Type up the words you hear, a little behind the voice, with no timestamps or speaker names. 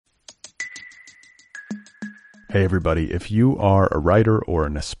Hey everybody, if you are a writer or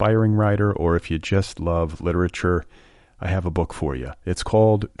an aspiring writer, or if you just love literature, I have a book for you. It's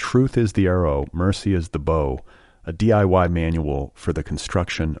called Truth is the Arrow, Mercy is the Bow, a DIY manual for the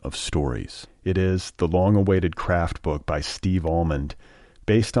construction of stories. It is the long-awaited craft book by Steve Almond,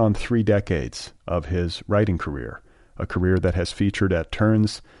 based on 3 decades of his writing career, a career that has featured at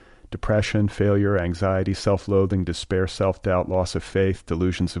turns depression, failure, anxiety, self-loathing, despair, self-doubt, loss of faith,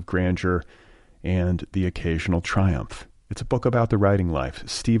 delusions of grandeur, and the occasional triumph. It's a book about the writing life.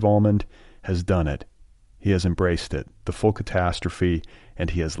 Steve Almond has done it. He has embraced it, the full catastrophe, and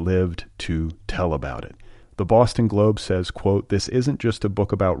he has lived to tell about it. The Boston Globe says, quote, "This isn't just a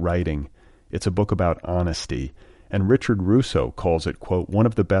book about writing, it's a book about honesty." And Richard Russo calls it, quote, "one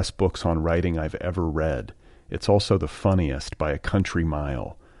of the best books on writing I've ever read. It's also the funniest by a country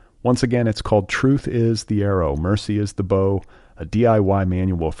mile." Once again, it's called Truth is the Arrow, Mercy is the Bow, a DIY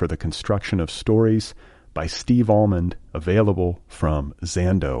manual for the construction of stories by Steve Almond, available from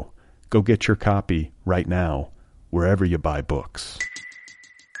Zando. Go get your copy right now, wherever you buy books.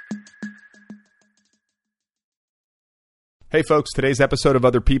 Hey folks, today's episode of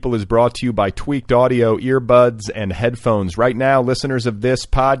Other People is brought to you by Tweaked Audio earbuds and headphones. Right now, listeners of this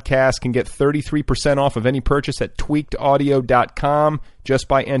podcast can get 33% off of any purchase at tweakedaudio.com just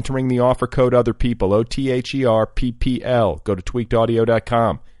by entering the offer code Other People, OTHERPPL. Go to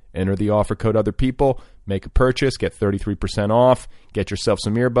tweakedaudio.com, enter the offer code Other People, make a purchase, get 33% off, get yourself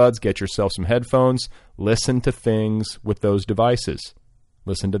some earbuds, get yourself some headphones, listen to things with those devices.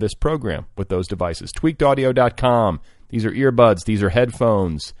 Listen to this program with those devices. Tweakedaudio.com. These are earbuds. These are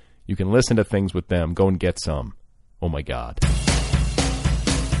headphones. You can listen to things with them. Go and get some. Oh, my God.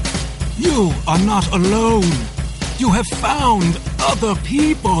 You are not alone. You have found other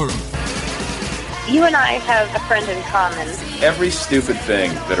people. You and I have a friend in common. Every stupid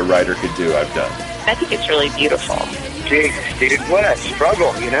thing that a writer could do, I've done. I think it's really beautiful. Dude, what a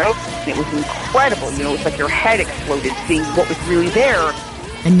struggle, you know? It was incredible. You know, it's like your head exploded seeing what was really there.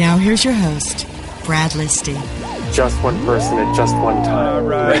 And now here's your host, Brad Listy. Just one person at just one time. All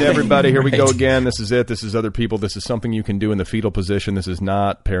right, everybody, here we go again. This is it. This is Other People. This is something you can do in the fetal position. This is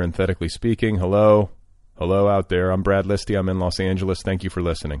not parenthetically speaking. Hello. Hello out there. I'm Brad Listy. I'm in Los Angeles. Thank you for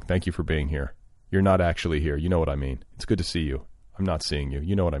listening. Thank you for being here. You're not actually here. You know what I mean. It's good to see you. I'm not seeing you.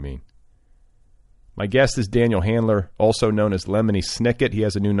 You know what I mean. My guest is Daniel Handler, also known as Lemony Snicket. He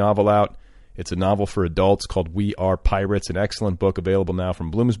has a new novel out. It's a novel for adults called We Are Pirates, an excellent book available now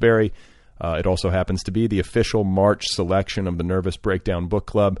from Bloomsbury. It also happens to be the official March selection of the Nervous Breakdown Book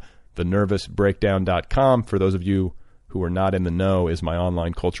Club. TheNervousBreakdown.com, for those of you who are not in the know, is my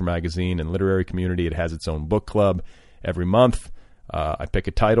online culture magazine and literary community. It has its own book club. Every month, I pick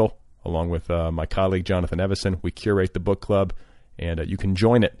a title along with my colleague Jonathan Evison. We curate the book club, and you can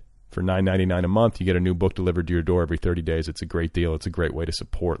join it for $9.99 a month. You get a new book delivered to your door every 30 days. It's a great deal. It's a great way to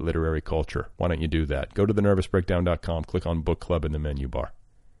support literary culture. Why don't you do that? Go to TheNervousBreakdown.com, click on Book Club in the menu bar.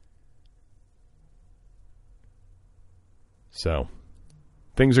 So,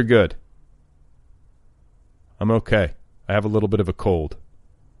 things are good. I'm okay. I have a little bit of a cold,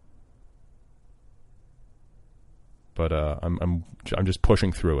 but I'm just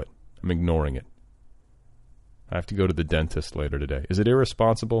pushing through it. I'm ignoring it. I have to go to the dentist later today. Is it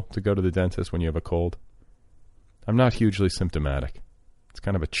irresponsible to go to the dentist when you have a cold? I'm not hugely symptomatic. It's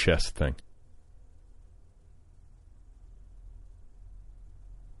kind of a chest thing.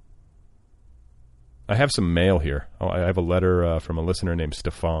 I have some mail here. I have a letter from a listener named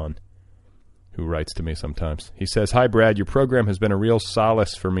Stefan who writes to me sometimes. He says, "Hi, Brad. Your program has been a real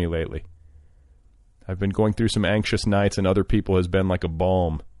solace for me lately. I've been going through some anxious nights, and Other People has been like a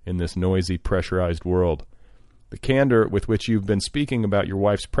balm in this noisy, pressurized world. The candor with which you've been speaking about your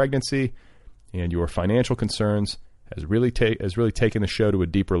wife's pregnancy and your financial concerns has really taken the show to a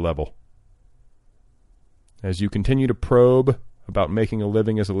deeper level. As you continue to probe about making a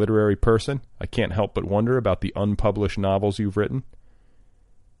living as a literary person, I can't help but wonder about the unpublished novels you've written.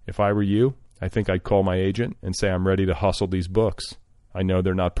 If I were you, I think I'd call my agent and say I'm ready to hustle these books. I know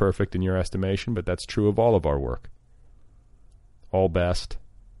they're not perfect in your estimation, but that's true of all of our work. All best,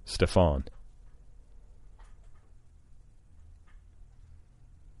 Stefan."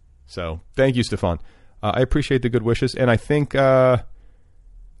 So, thank you, Stefan. I appreciate the good wishes, and I think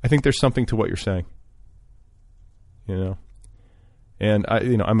there's something to what you're saying. You know, and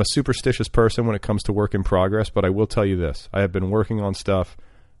I'm a superstitious person when it comes to work in progress, but I will tell you this: I have been working on stuff.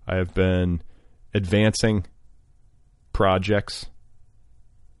 I have been advancing projects,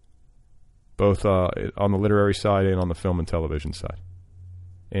 both on the literary side and on the film and television side.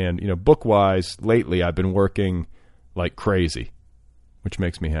 And book-wise, lately I've been working like crazy, which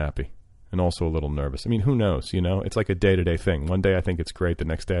makes me happy. and also a little nervous. I mean, who knows, It's like a day-to-day thing. One day I think it's great. The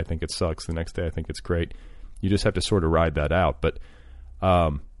next day I think it sucks. The next day I think it's great. You just have to sort of ride that out. But,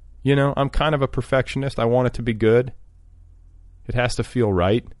 I'm kind of a perfectionist. I want it to be good. It has to feel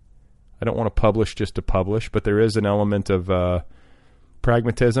right. I don't want to publish just to publish, but there is an element of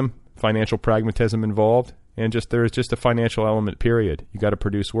pragmatism, financial pragmatism involved, and there is just a financial element, period. You got to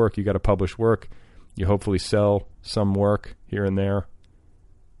produce work. You got to publish work. You hopefully sell some work here and there.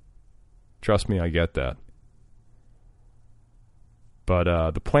 Trust me, I get that.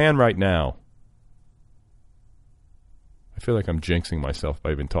 But the plan right now, I feel like I'm jinxing myself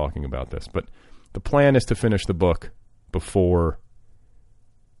by even talking about this, but the plan is to finish the book before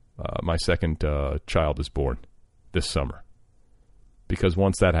my second child is born this summer. Because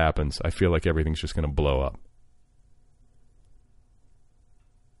once that happens, I feel like everything's just going to blow up.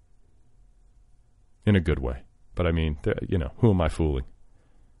 In a good way. But I mean, who am I fooling?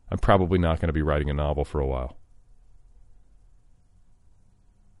 I'm probably not going to be writing a novel for a while.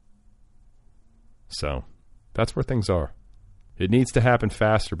 So, that's where things are. It needs to happen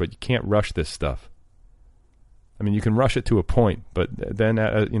faster, but you can't rush this stuff. I mean, you can rush it to a point, but then,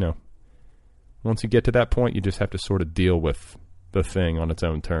 once you get to that point, you just have to sort of deal with the thing on its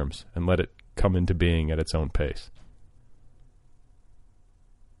own terms and let it come into being at its own pace.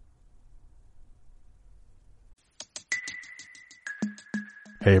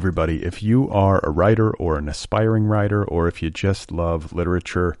 Hey everybody, if you are a writer or an aspiring writer, or if you just love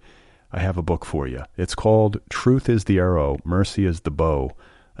literature, I have a book for you. It's called Truth is the Arrow, Mercy is the Bow,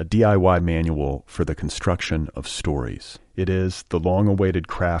 a DIY manual for the construction of stories. It is the long-awaited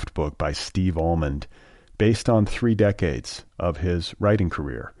craft book by Steve Almond, based on 3 decades of his writing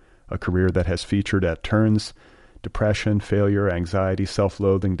career, a career that has featured at turns depression, failure, anxiety,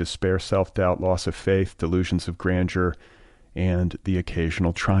 self-loathing, despair, self-doubt, loss of faith, delusions of grandeur, and the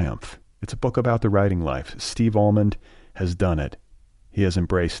occasional triumph. It's a book about the writing life. Steve Almond has done it. He has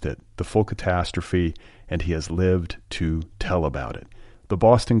embraced it, the full catastrophe, and he has lived to tell about it. The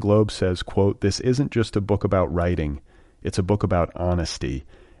Boston Globe says, quote, "This isn't just a book about writing, it's a book about honesty."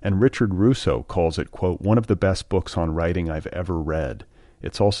 And Richard Russo calls it, quote, "one of the best books on writing I've ever read.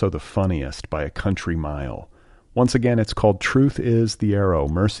 It's also the funniest by a country mile." Once again, it's called Truth is the Arrow,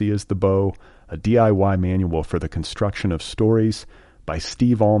 Mercy is the Bow, a DIY manual for the construction of stories by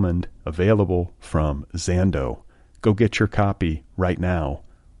Steve Almond, available from Zando. Go get your copy right now,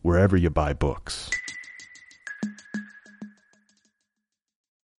 wherever you buy books.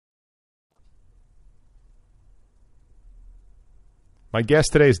 My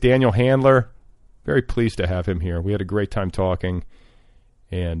guest today is Daniel Handler. Very pleased to have him here. We had a great time talking.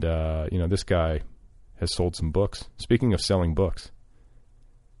 And, this guy has sold some books. Speaking of selling books.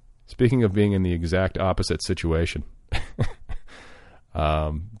 Speaking of being in the exact opposite situation.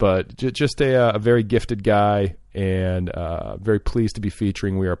 But just a very gifted guy, and very pleased to be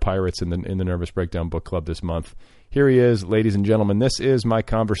featuring We Are Pirates in the Nervous Breakdown Book Club this month. Here he is, ladies and gentlemen. This is my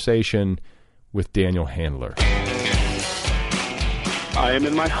conversation with Daniel Handler. I am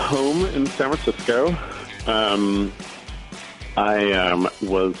in my home in San Francisco. I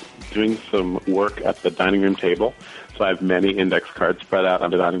was doing some work at the dining room table, so I have many index cards spread out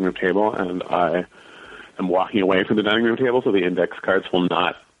on the dining room table, and I am walking away from the dining room table so the index cards will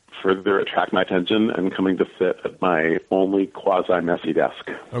not further attract my attention, and coming to sit at my only quasi-messy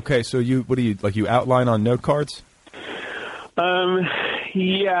desk. Okay, so you outline on note cards?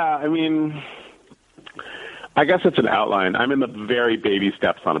 Yeah, I mean, I guess it's an outline. I'm in the very baby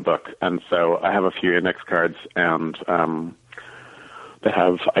steps on a book, and so I have a few index cards, and they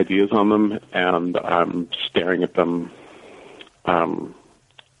have ideas on them, and I'm staring at them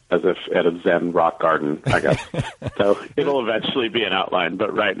as if at a Zen rock garden, I guess. So it'll eventually be an outline,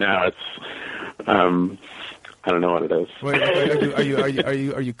 but right now it's I don't know what it is. Wait,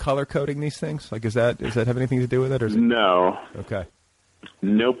 are you color coding these things? Like, does that have anything to do with it, or is it? No. Okay.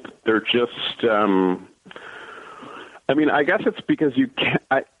 Nope. They're just. I mean, I guess it's because you can't.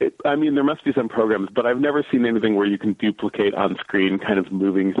 I mean, there must be some programs, but I've never seen anything where you can duplicate on screen, kind of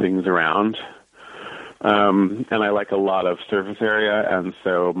moving things around. And I like a lot of surface area, and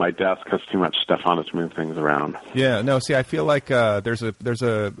so my desk has too much stuff on it to move things around. Yeah, no, see, I feel like there's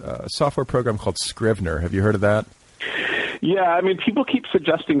a software program called Scrivener. Have you heard of that? Yeah, I mean, people keep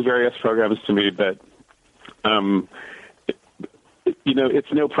suggesting various programs to me, but,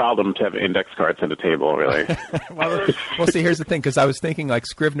 it's no problem to have index cards on the table, really. well, see, here's the thing, because I was thinking, like,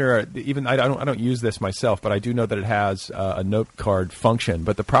 Scrivener, even I don't use this myself, but I do know that it has a note card function.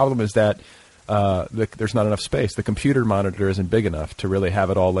 But the problem is that there's not enough space. The computer monitor isn't big enough to really have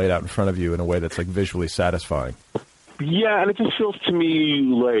it all laid out in front of you in a way that's like visually satisfying. Yeah, and it just feels to me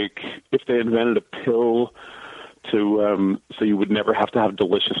like if they invented a pill to so you would never have to have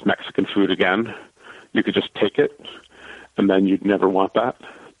delicious Mexican food again. You could just take it, and then you'd never want that.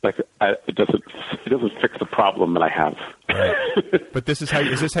 Like it doesn't fix the problem that I have. Right. But is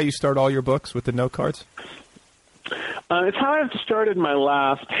this how you start all your books, with the note cards? It's how I've started my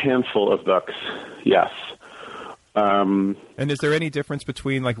last handful of books. Yes. And is there any difference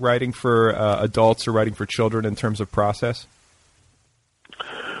between like writing for adults or writing for children in terms of process?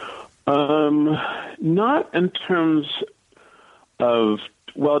 Not in terms of,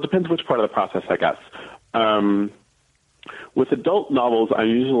 well, it depends which part of the process, I guess. With adult novels, I'm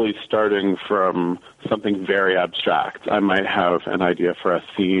usually starting from something very abstract. I might have an idea for a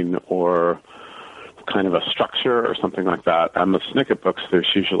scene or kind of a structure or something like that. And the Snicket books, there's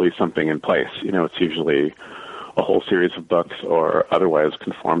usually something in place. You know, it's usually a whole series of books or otherwise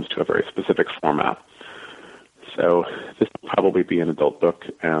conforms to a very specific format. So this will probably be an adult book,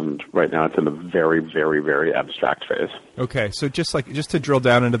 and right now it's in the very, very, very abstract phase. Okay, so just to drill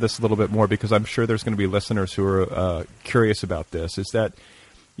down into this a little bit more, because I'm sure there's going to be listeners who are curious about this, is that,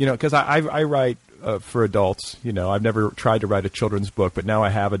 you know, because I write for adults, you know, I've never tried to write a children's book, but now I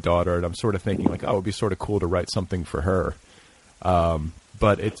have a daughter, and I'm sort of thinking like, oh, it would be sort of cool to write something for her.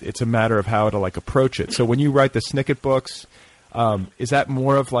 But it's a matter of how to like approach it. So when you write the Snicket books, is that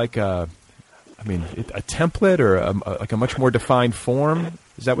more of like a template or like a much more defined form?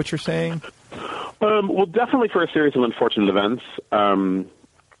 Is that what you're saying? Well, definitely for a series of unfortunate events,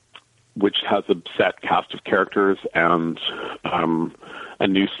 which has a set cast of characters and a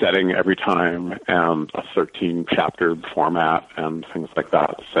new setting every time and a 13-chapter format and things like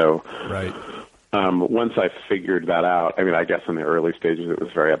that. So right. Once I figured that out, I mean, I guess in the early stages it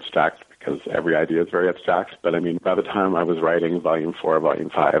was very abstract because every idea is very abstract. But I mean, by the time I was writing Volume 4, Volume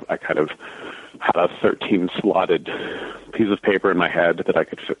 5, I kind of had a 13-slotted piece of paper in my head that I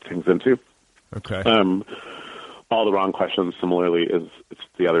could fit things into. Okay. All the Wrong Questions, similarly, it's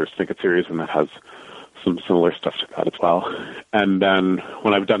the other Snicket series, and that has some similar stuff to that as well. And then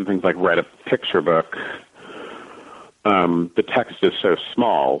when I've done things like write a picture book, the text is so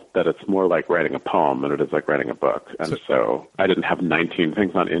small that it's more like writing a poem than it is like writing a book. And so I didn't have 19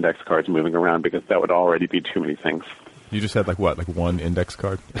 things on index cards moving around because that would already be too many things. You just had like one index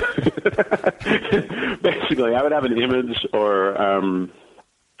card? Basically, I would have an image or,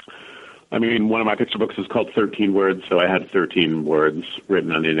 one of my picture books is called 13 Words, so I had 13 words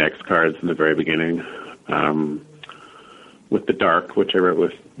written on index cards in the very beginning. With The Dark, which I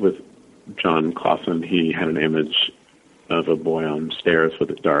wrote with John Clausen, he had an image of a boy on stairs with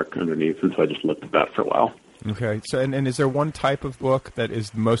it dark underneath, and so I just looked at that for a while. Okay, so and is there one type of book that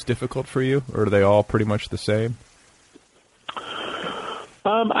is most difficult for you, or are they all pretty much the same?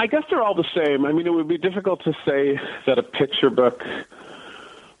 I guess they're all the same. I mean, it would be difficult to say that a picture book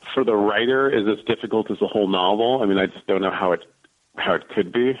for the writer is as difficult as a whole novel. I mean, I just don't know how it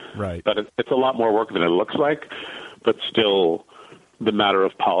could be. Right. But it's a lot more work than it looks like, but still the matter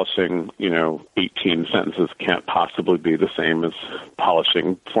of polishing, 18 sentences can't possibly be the same as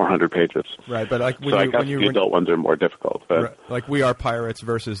polishing 400 pages. Right, but like I guess the adult ones are more difficult. But right, like We Are Pirates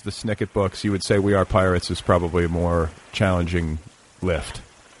versus the Snicket books, you would say We Are Pirates is probably a more challenging lift.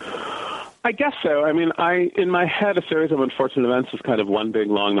 I guess so. I mean, in my head, A Series of Unfortunate Events is kind of one big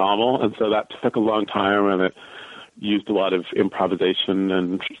long novel, and so that took a long time, and it used a lot of improvisation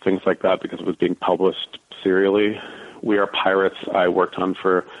and things like that because it was being published serially. We Are Pirates I worked on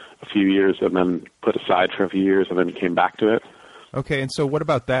for a few years and then put aside for a few years and then came back to it. Okay, and so what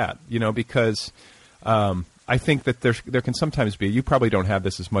about that? Because I think that there can sometimes be, you probably don't have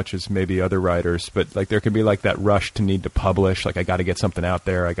this as much as maybe other writers, but like there can be like that rush to need to publish, like I got to get something out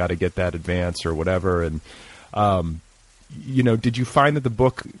there, I got to get that advance or whatever. And, did you find that the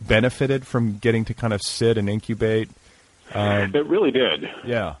book benefited from getting to kind of sit and incubate? It really did.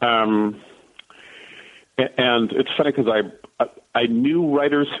 Yeah. And it's funny because I knew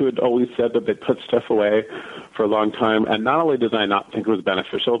writers who had always said that they put stuff away for a long time, and not only did I not think it was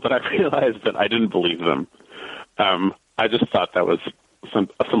beneficial, but I realized that I didn't believe them. I just thought that was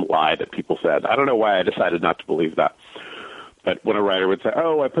some lie that people said. I don't know why I decided not to believe that. But when a writer would say,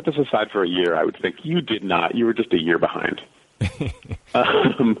 oh, I put this aside for a year, I would think, you did not. You were just a year behind.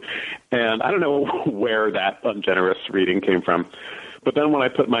 And I don't know where that ungenerous reading came from. But then when I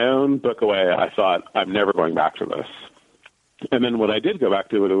put my own book away, I thought, I'm never going back to this. And then when I did go back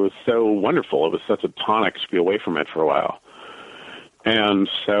to it, it was so wonderful. It was such a tonic to be away from it for a while. And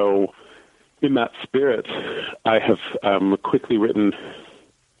so in that spirit, I have quickly written,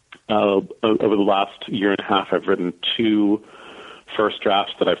 over the last year and a half, I've written 2 first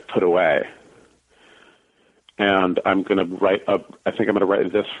drafts that I've put away. and I'm going to I think I'm going to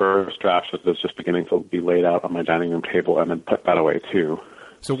write this first draft that's just beginning to be laid out on my dining room table, and then put that away too.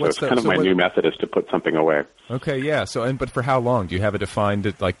 So it's kind of my new method is to put something away. Okay, yeah. So, but for how long? Do you have a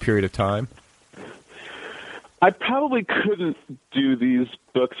defined period of time? I probably couldn't do these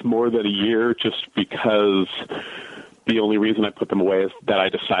books more than a year, just because the only reason I put them away is that I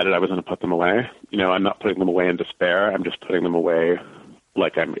decided I was going to put them away. I'm not putting them away in despair. I'm just putting them away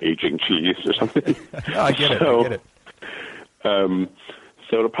like I'm aging cheese or something. No, I get it.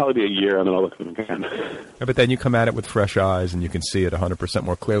 So it'll probably be a year, and then I'll look at them again. Yeah, but then you come at it with fresh eyes, and you can see it 100%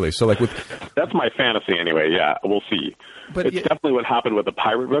 more clearly. So, that's my fantasy anyway. Yeah, we'll see. But it's definitely what happened with the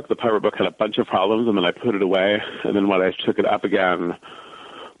pirate book. The pirate book had a bunch of problems, and then I put it away. And then when I took it up again,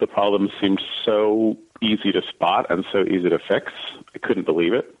 the problems seemed so easy to spot and so easy to fix. I couldn't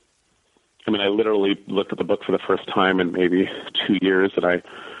believe it. I mean, I literally looked at the book for the first time in maybe 2 years, and I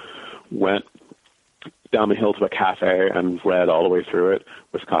went down the hill to a cafe and read all the way through it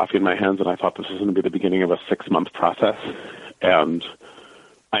with coffee in my hands, and I thought this was going to be the beginning of a 6-month process. And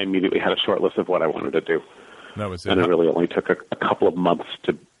I immediately had a short list of what I wanted to do. That was it. And it really only took a couple of months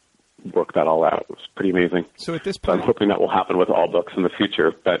to work that all out. It was pretty amazing. So at this point, I'm hoping that will happen with all books in the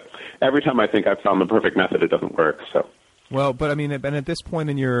future. But every time I think I've found the perfect method, it doesn't work. So. Well, but I mean, and at this point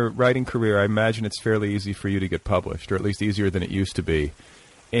in your writing career, I imagine it's fairly easy for you to get published, or at least easier than it used to be.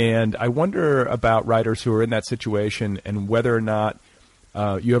 And I wonder about writers who are in that situation and whether or not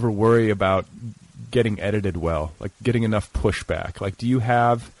you ever worry about getting edited well, like getting enough pushback. Like, do you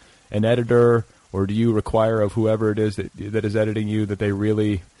have an editor, or do you require of whoever it is that is editing you that they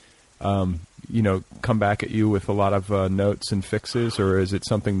really, come back at you with a lot of notes and fixes, or is it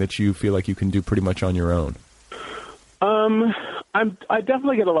something that you feel like you can do pretty much on your own? I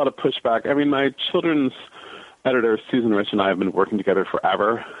definitely get a lot of pushback. I mean, my children's editor, Susan Rich, and I have been working together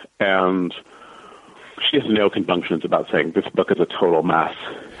forever, and she has no compunctions about saying this book is a total mess.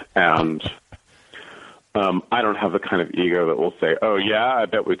 And I don't have the kind of ego that will say, oh, yeah, I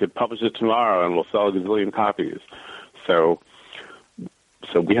bet we could publish it tomorrow and we'll sell a gazillion copies. So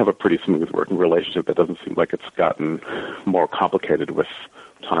we have a pretty smooth working relationship that doesn't seem like it's gotten more complicated with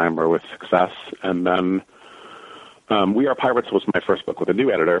time or with success. And then We Are Pirates was my first book with a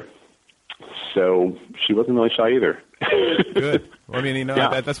new editor, so she wasn't really shy either. Good. Well, I mean,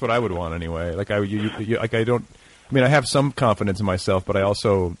 that's what I would want anyway. I have some confidence in myself, but I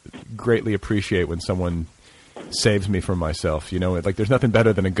also greatly appreciate when someone saves me from myself. There's nothing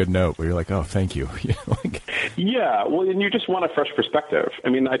better than a good note where you're like, oh, thank you. Yeah, well, and you just want a fresh perspective. I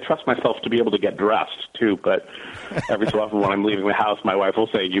mean, I trust myself to be able to get dressed, too, but every so often when I'm leaving the house, my wife will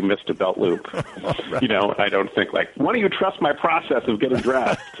say, you missed a belt loop. Right. I don't think, why don't you trust my process of getting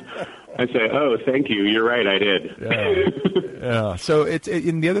dressed? I say, oh, thank you. You're right, I did. Yeah. So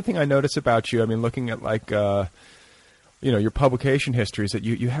and the other thing I notice about you, I mean, looking at your publication history, is that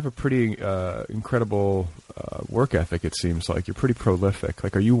you have a pretty incredible work ethic. It seems like you're pretty prolific.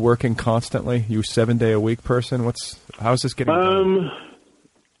 Like, are you working constantly? You 7-day-a-week person? How's this getting done?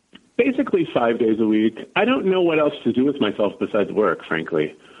 Basically 5 days a week. I don't know what else to do with myself besides work,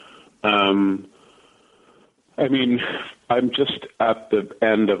 frankly. I mean, I'm just at the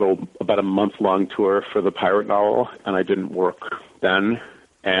end of about a month-long tour for the pirate novel, and I didn't work then.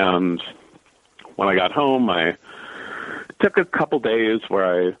 And when I got home, I took a couple days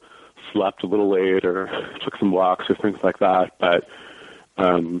where I slept a little late or took some walks or things like that. But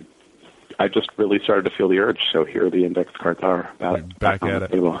I just really started to feel the urge. So here the index cards are back at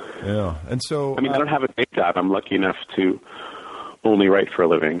it. Table. Yeah. And so, I mean, I don't have a day job. I'm lucky enough to only write for a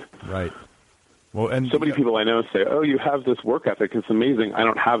living. Right. Well, and so many people I know say, oh, you have this work ethic. It's amazing. I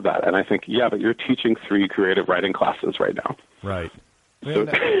don't have that. And I think, yeah, but you're teaching 3 creative writing classes right now. Right. So,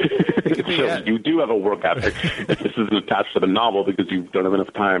 you do have a work ethic. This isn't attached to the novel because you don't have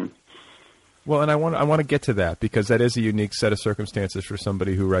enough time. Well, and I want to get to that because that is a unique set of circumstances for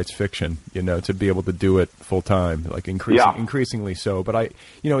somebody who writes fiction, to be able to do it full time, like increasingly so. But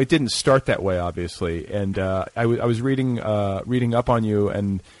it didn't start that way, obviously. And I was reading up on you,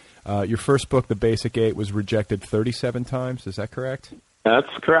 and your first book, The Basic 8, was rejected 37 times. Is that correct?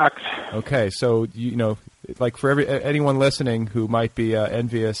 That's correct. Okay, so for anyone listening who might be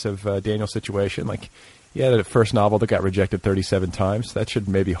envious of Daniel's situation, the first novel that got rejected 37 times, that should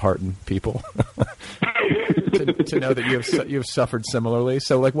maybe hearten people to know that you have suffered similarly.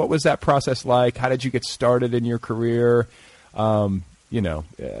 So, what was that process like? How did you get started in your career? Did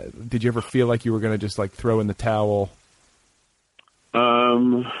you ever feel like you were going to just throw in the towel?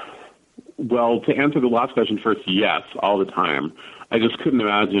 Well, to answer the last question first, yes, all the time. I just couldn't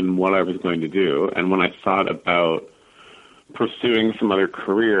imagine what I was going to do. And when I thought about pursuing some other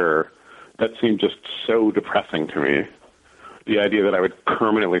career, that seemed just so depressing to me. The idea that I would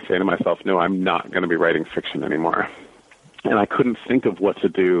permanently say to myself, no, I'm not going to be writing fiction anymore. And I couldn't think of what to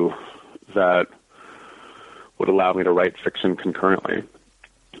do that would allow me to write fiction concurrently.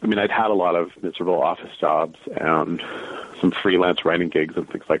 I mean, I'd had a lot of miserable office jobs and some freelance writing gigs and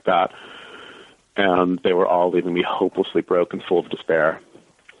things like that, and they were all leaving me hopelessly broke and full of despair.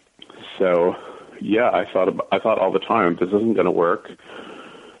 So, yeah, I thought all the time, this isn't going to work.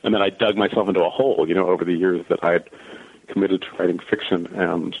 And then I dug myself into a hole, over the years that I had committed to writing fiction,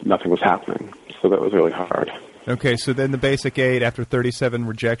 and nothing was happening. So that was really hard. Okay, so then the Basic 8, after 37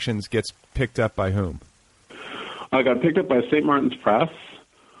 rejections, gets picked up by whom? I got picked up by St. Martin's Press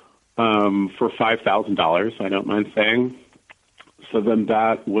for $5,000, I don't mind saying. So then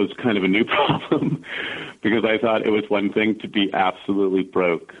that was kind of a new problem because I thought it was one thing to be absolutely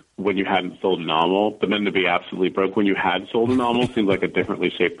broke when you hadn't sold a novel, but then to be absolutely broke when you had sold a novel seemed like a differently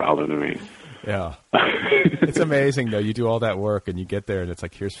shaped problem to me. Yeah. It's amazing, though. You do all that work and you get there and it's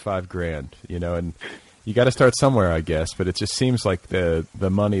like, here's $5,000, and you got to start somewhere, I guess, but it just seems like the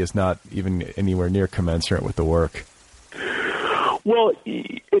money is not even anywhere near commensurate with the work. Well,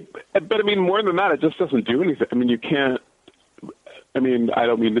 but I mean, more than that, it just doesn't do anything. I mean, you can't. I mean, I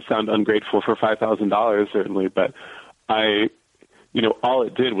don't mean to sound ungrateful for $5,000, certainly, but all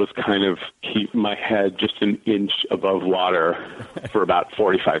it did was kind of keep my head just an inch above water for about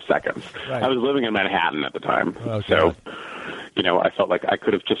 45 seconds. Right. I was living in Manhattan at the time, so, I felt like I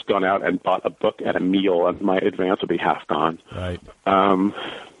could have just gone out and bought a book and a meal, and my advance would be half gone. Right.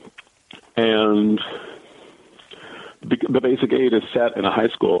 And the Basic 8 is set in a high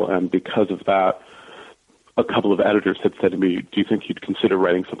school, and because of that, a couple of editors had said to me, do you think you'd consider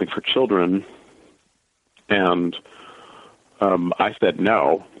writing something for children? And I said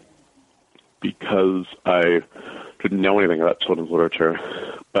no, because I didn't know anything about children's literature.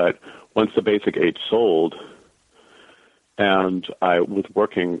 But once the Basic 8 sold, and I was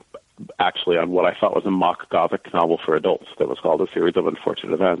working actually on what I thought was a mock Gothic novel for adults that was called A Series of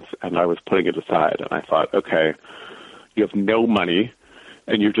Unfortunate Events, and I was putting it aside, and I thought, okay, you have no money,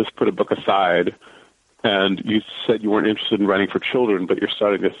 and you just put a book aside, and you said you weren't interested in writing for children, but you're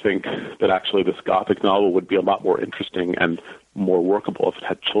starting to think that actually this Gothic novel would be a lot more interesting and more workable if it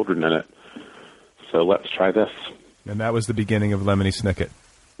had children in it. So let's try this. And that was the beginning of Lemony Snicket.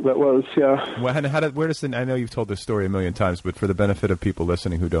 That was, yeah. Well, and I know you've told this story a million times, but for the benefit of people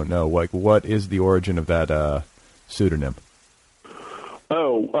listening who don't know, what is the origin of that pseudonym?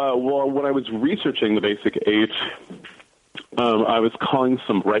 Well, when I was researching the Basic 8, I was calling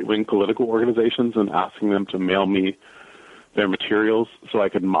some right-wing political organizations and asking them to mail me their materials so I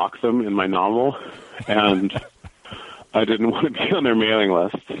could mock them in my novel, and I didn't want to be on their mailing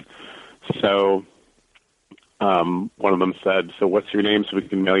list. So one of them said, so what's your name so we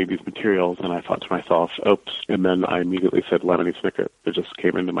can mail you these materials? And I thought to myself, oops, and then I immediately said Lemony Snicket. It just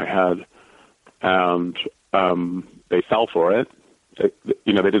came into my head, and they fell for it. They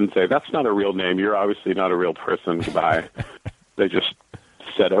didn't say, that's not a real name. You're obviously not a real person. Goodbye. They just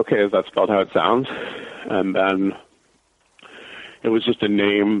said, okay, is that spelled how it sounds? And then it was just a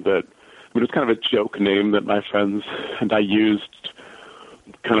name that, it was kind of a joke name that my friends and I used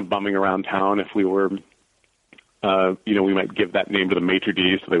kind of bumming around town. If we were, we might give that name to the maitre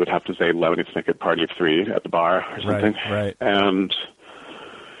d', so they would have to say Lemony Snicket Party of Three at the bar or something. Right. And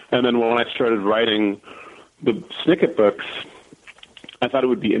then when I started writing the Snicket books, I thought it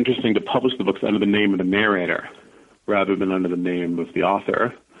would be interesting to publish the books under the name of the narrator rather than under the name of the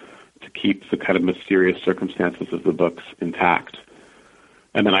author to keep the kind of mysterious circumstances of the books intact.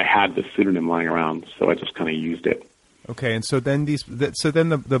 And then I had this pseudonym lying around, so I just kind of used it. Okay, and so then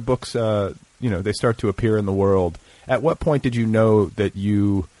the books, they start to appear in the world. At what point did you know that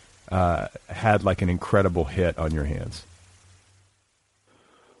you had like an incredible hit on your hands?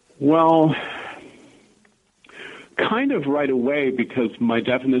 Well, kind of right away, because my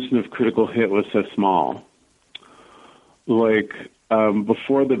definition of critical hit was so small. Like,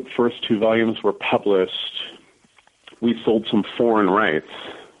 before the first two volumes were published, we sold some foreign rights,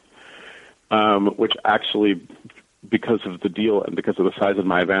 which actually, because of the deal and because of the size of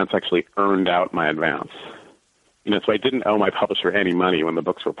my advance, actually earned out my advance. So I didn't owe my publisher any money when the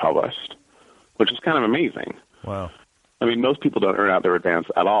books were published, which is kind of amazing. Wow. I mean, most people don't earn out their advance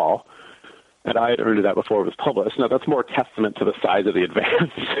at all. And I had earned it out before it was published. Now, that's more testament to the size of the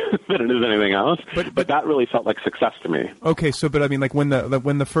advance than it is anything else. But that really felt like success to me. Okay, but I mean, like when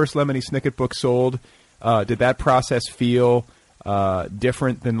the first Lemony Snicket book sold, did that process feel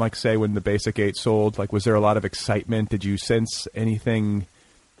different than, like, say, when the Basic 8 sold? Like, was there a lot of excitement? Did you sense anything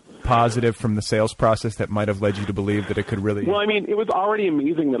positive from the sales process that might have led you to believe that it could really... Well, I mean, it was already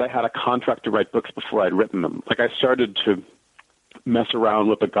amazing that I had a contract to write books before I'd written them. Like, I started to mess around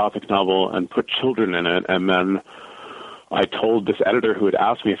with a Gothic novel and put children in it, and then I told this editor who had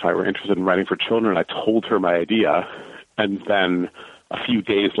asked me if I were interested in writing for children, I told her my idea, and then a few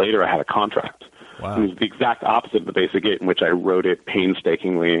days later I had a contract. Wow. It was the exact opposite of The Basic Gate, in which I wrote it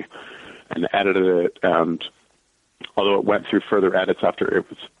painstakingly and edited it, and although it went through further edits after it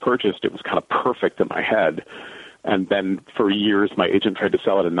was purchased, it was kind of perfect in my head. And then for years, my agent tried to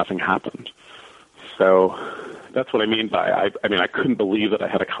sell it and nothing happened. So that's what I mean by, I couldn't believe that I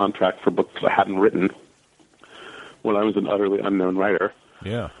had a contract for books I hadn't written when I was an utterly unknown writer.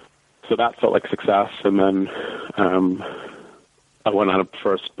 Yeah. So that felt like success. And then I went on a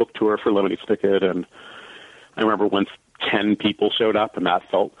first book tour for Lemony Snicket, and I remember once 10 people showed up, and that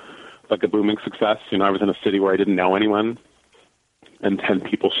felt like a booming success. You know, I was in a city where I didn't know anyone, and 10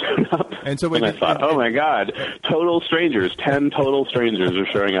 people showed up. And so I thought, oh my God, total strangers, 10 total strangers are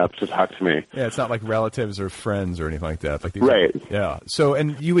showing up to talk to me. Yeah, it's not like relatives or friends or anything like that. Like these right. Yeah. So,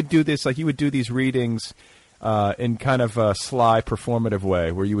 and you would do this, like you would do these readings in kind of a sly, performative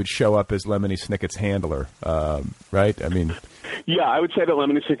way, where you would show up as Lemony Snicket's handler, right? I mean... Yeah, I would say that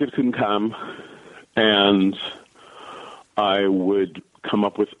Lemony Snicket couldn't come, and I would come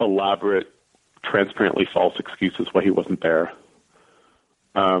up with elaborate, transparently false excuses why he wasn't there.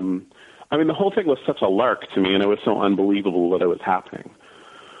 I mean, the whole thing was such a lark to me, and it was so unbelievable that it was happening,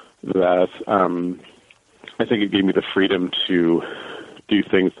 that I think it gave me the freedom to do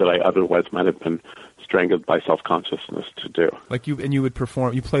things that I otherwise might have been strangled by self-consciousness to do. Like you would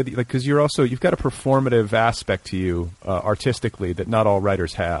perform, you play, because you've got a performative aspect to you artistically that not all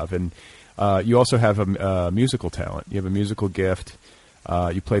writers have, and you also have a musical talent. You have a musical gift.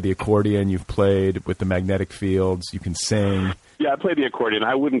 You play the accordion. You've played with the magnetic fields. You can sing. Yeah, I play the accordion.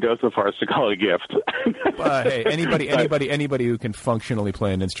 I wouldn't go so far as to call it a gift. Hey, anybody who can functionally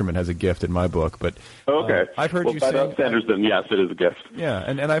play an instrument has a gift in my book. But okay, I've heard you by sing. those standards, then yes, it is a gift. Yeah,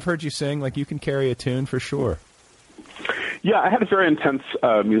 and I've heard you sing. Like you can carry a tune for sure. Yeah, I had a very intense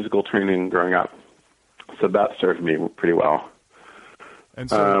musical training growing up, so that served me pretty well. And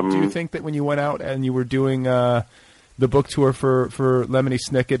so, do you think that when you went out and you were doing the book tour for Lemony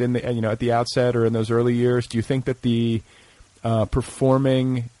Snicket at the outset or in those early years, do you think that the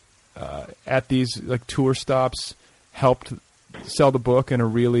performing at these like tour stops helped sell the book in a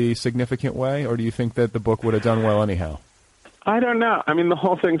really significant way, or do you think that the book would have done well anyhow? I don't know. I mean, the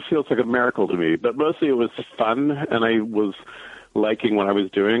whole thing feels like a miracle to me, but mostly it was fun, and I was liking what I was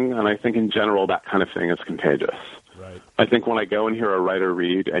doing, and I think in general that kind of thing is contagious. Right. I think when I go and hear a writer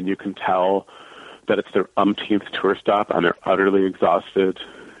read, and you can tell that it's their umpteenth tour stop, and they're utterly exhausted,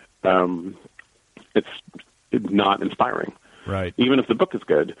 it's not inspiring. Right. Even if the book is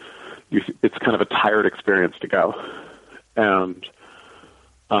good, it's kind of a tired experience to go. And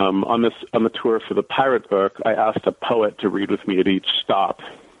on the tour for the Pirate book, I asked a poet to read with me at each stop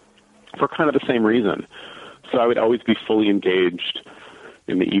for kind of the same reason. So I would always be fully engaged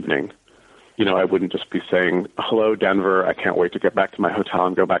in the evening. You know, I wouldn't just be saying, hello, Denver, I can't wait to get back to my hotel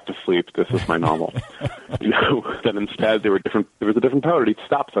and go back to sleep. This is my novel. You know, then instead there was a different poet at each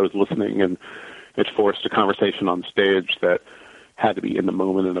stop, so I was listening, and it forced a conversation on stage that had to be in the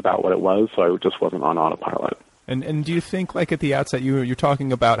moment and about what it was, so I just wasn't on autopilot. And do you think, like, at the outset, you're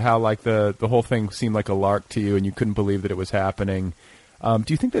talking about how, like, the whole thing seemed like a lark to you and you couldn't believe that it was happening. Do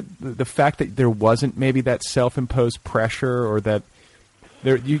you think that the fact that there wasn't maybe that self-imposed pressure, or that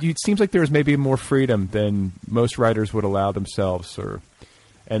it seems like there was maybe more freedom than most writers would allow themselves,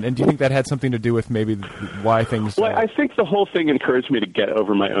 and do you think that had something to do with maybe why things... Well, I think the whole thing encouraged me to get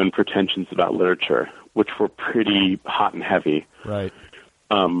over my own pretensions about literature, which were pretty hot and heavy. Right.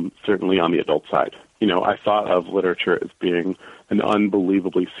 Certainly on the adult side. You know, I thought of literature as being an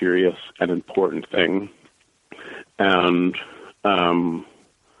unbelievably serious and important thing. And,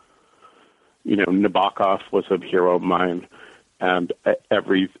 you know, Nabokov was a hero of mine. And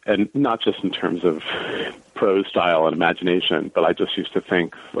not just in terms of prose style and imagination, but I just used to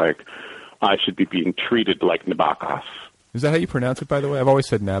think, like, I should be being treated like Nabokov. Is that how you pronounce it, by the way? I've always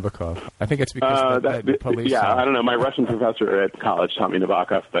said Nabokov. I think it's because that police... Yeah, I don't know. My Russian professor at college taught me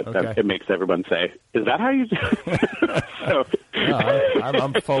Nabokov, but okay. It makes everyone say, is that how you do it? So, no,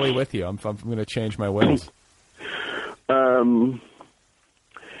 I'm fully with you. I'm going to change my ways. And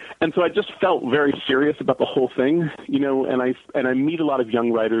so I just felt very serious about the whole thing, you know, and I meet a lot of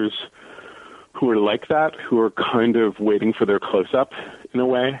young writers who are like that, who are kind of waiting for their close-up in a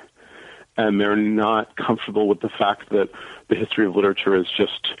way. And they're not comfortable with the fact that the history of literature is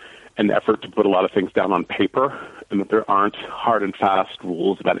just an effort to put a lot of things down on paper, and that there aren't hard and fast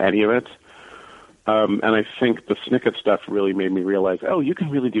rules about any of it. And I think the Snicket stuff really made me realize, oh, you can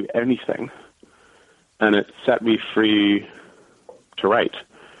really do anything. And it set me free to write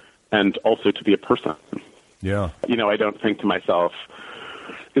and also to be a person. Yeah. I don't think to myself,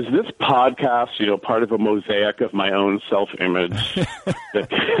 is this podcast, part of a mosaic of my own self-image that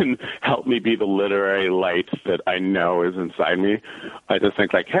can help me be the literary light that I know is inside me? I just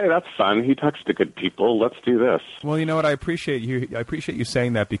think like, hey, that's fun. He talks to good people. Let's do this. Well, you know what? I appreciate you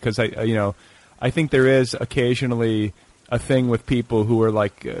saying that, because I think there is occasionally a thing with people who are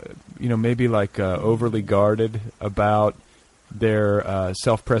like, maybe like overly guarded about their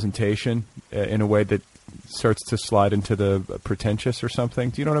self-presentation in a way that starts to slide into the pretentious or something.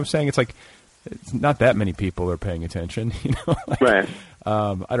 Do you know what I'm saying? It's like, it's not that many people are paying attention, Right.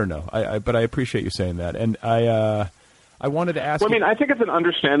 I don't know. But I appreciate you saying that. And I wanted to ask I think it's an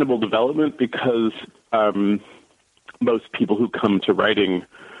understandable development because most people who come to writing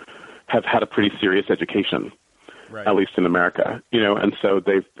have had a pretty serious education, right, at least in America, and so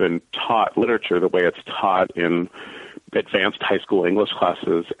they've been taught literature the way it's taught in advanced high school English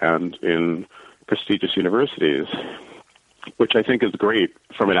classes and in prestigious universities, which I think is great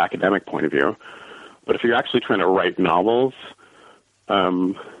from an academic point of view. But if you're actually trying to write novels,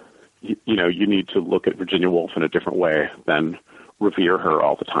 you need to look at Virginia Woolf in a different way than revere her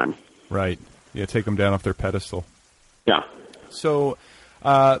all the time. Right. Yeah, take them down off their pedestal. Yeah. So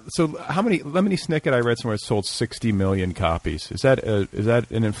how many Lemony Snicket, I read somewhere, sold 60 million copies. Is that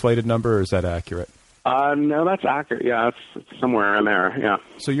an inflated number, or is that accurate? No, that's accurate. Yeah, it's somewhere in there. Yeah.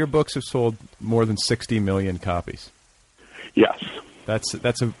 So your books have sold more than 60 million copies. Yes. That's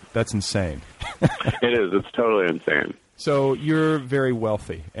insane. It is. It's totally insane. So you're very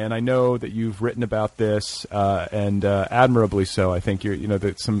wealthy, and I know that you've written about this, and admirably so. I think I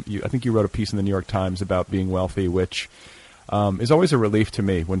think you wrote a piece in the New York Times about being wealthy, which is always a relief to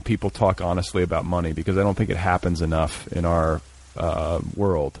me when people talk honestly about money, because I don't think it happens enough in our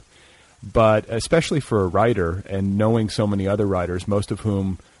world. But especially for a writer, and knowing so many other writers, most of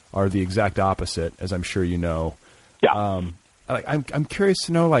whom are the exact opposite, as I'm sure you know. Yeah. I'm curious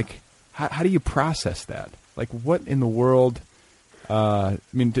to know, like, how do you process that? Like, what in the world? Did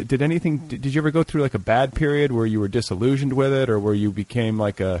you ever go through like a bad period where you were disillusioned with it, or where you became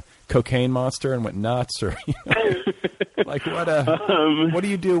like a cocaine monster and went nuts, or like what do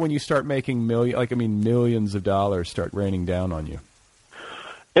you do when you start making millions of dollars start raining down on you?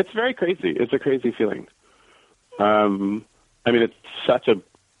 It's very crazy. It's a crazy feeling. It's such a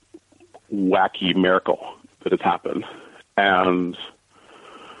wacky miracle that has happened. And,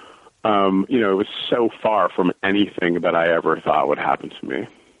 it was so far from anything that I ever thought would happen to me.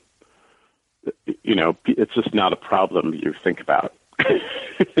 It's just not a problem that you think about.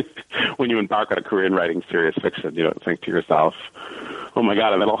 When you embark on a career in writing serious fiction, you don't think to yourself, oh my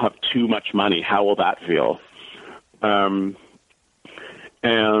God, and then I'll have too much money. How will that feel?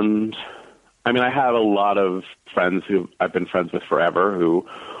 And I have a lot of friends who I've been friends with forever who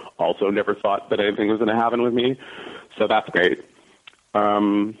also never thought that anything was going to happen with me. So that's great.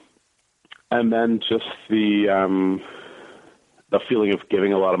 And then just the feeling of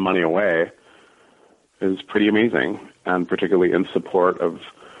giving a lot of money away is pretty amazing, and particularly in support of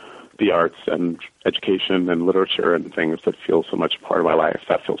the arts and education and literature and things that feel so much part of my life.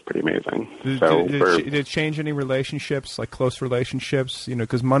 That feels pretty amazing. Did it change any relationships, like close relationships?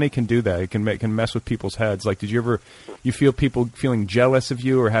 Because money can do that. It can mess with people's heads. Like, did you feel people feeling jealous of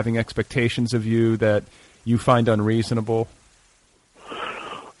you or having expectations of you that you find unreasonable?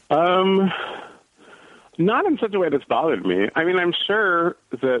 Not in such a way that's bothered me. I'm sure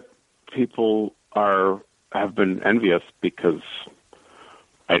that people have been envious because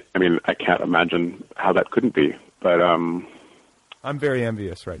I can't imagine how that couldn't be. But I'm very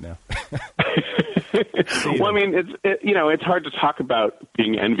envious right now. Well, it's hard to talk about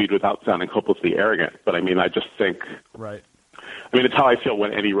being envied without sounding hopelessly arrogant. But I just think, right. It's how I feel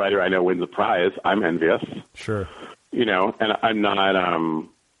when any writer I know wins a prize. I'm envious. Sure. And I'm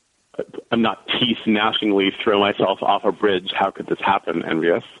not teeth-gnashingly throw myself off a bridge. How could this happen?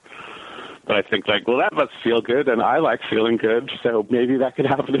 Envious. But I think that must feel good, and I like feeling good, so maybe that could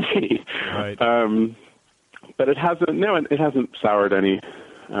happen to me. Right. But it hasn't soured any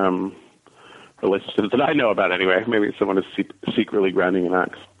relationships that I know about anyway. Maybe someone is secretly grounding an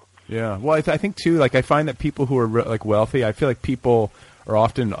axe. Yeah. Well, I think, too, I find that people who are, wealthy, I feel like people are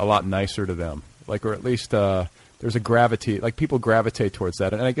often a lot nicer to them. Or at least there's a gravity, people gravitate towards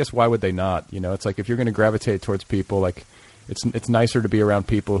that. And I guess why would they not? It's like if you're going to gravitate towards people, it's nicer to be around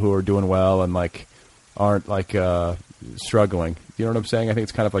people who are doing well and aren't struggling. You know what I'm saying? I think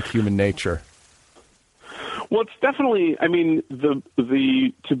it's kind of like human nature. Well, it's definitely, I mean, the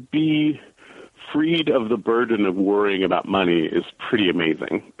to be freed of the burden of worrying about money is pretty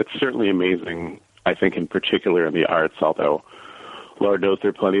amazing. It's certainly amazing, I think, in particular in the arts, although Lord knows there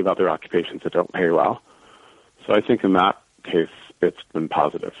are plenty of other occupations that don't pay well. So I think in that case, it's been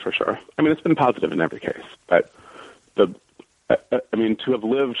positive for sure. I mean, it's been positive in every case, but I mean, to have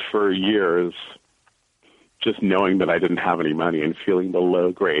lived for years just knowing that I didn't have any money and feeling the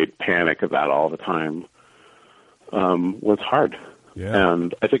low-grade panic of that all the time was hard. Yeah.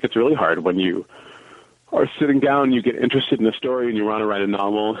 And I think it's really hard when you are sitting down, you get interested in a story, and you want to write a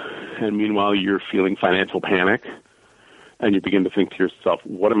novel, and meanwhile you're feeling financial panic, and you begin to think to yourself,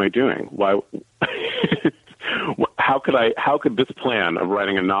 what am I doing? Why? How could this plan of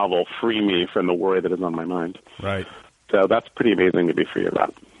writing a novel free me from the worry that is on my mind? Right. So that's pretty amazing to be free of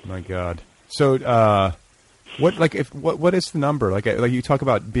that. My God. So, what is the number? Like you talk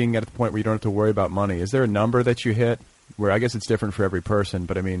about being at the point where you don't have to worry about money. Is there a number that you hit where I guess it's different for every person,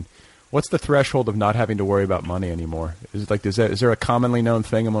 but I mean, what's the threshold of not having to worry about money anymore? Is there a commonly known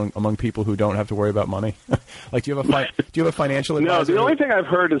thing among people who don't have to worry about money? Like, do you have a financial advisor? No, the only thing I've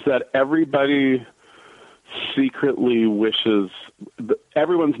heard is that everybody secretly wishes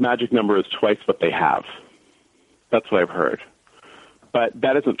everyone's magic number is twice what they have. That's what I've heard. But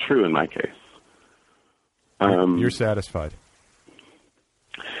that isn't true in my case. You're satisfied.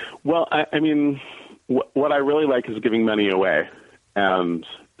 Well, I mean, what I really like is giving money away. And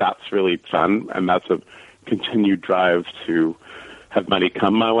that's really fun. And that's a continued drive to have money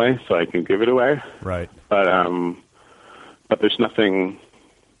come my way so I can give it away. Right. But there's nothing,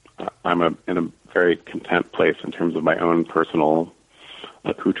 I'm in a very content place in terms of my own personal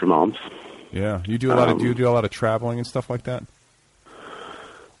accoutrements. Yeah. You do a lot of, do you do a lot of traveling and stuff like that?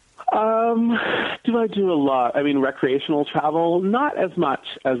 Do I do a lot? I mean, recreational travel, not as much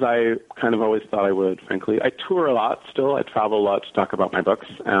as I kind of always thought I would, frankly. I tour a lot still. I travel a lot to talk about my books,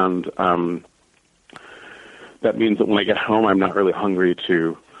 and that means that when I get home, I'm not really hungry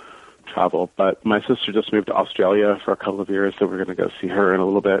to travel. But my sister just moved to Australia for a couple of years, so we're going to go see her in a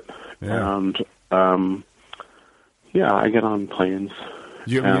little bit. Yeah. And, yeah, I get on planes.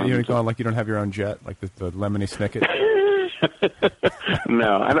 You don't go on, like, you don't have your own jet, like the Lemony Snicket?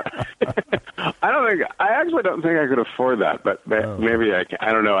 No, I don't. I actually don't think I could afford that, but maybe I can.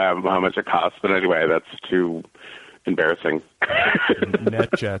 I don't know how much it costs, but anyway, that's too embarrassing. Net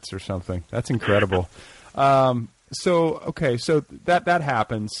jets or something. That's incredible. So that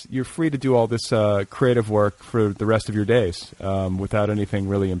happens. You're free to do all this creative work for the rest of your days without anything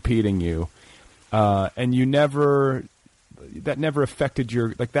really impeding you, and that never affected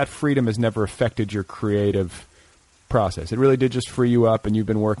that freedom has never affected your creative process. It really did just free you up, and you've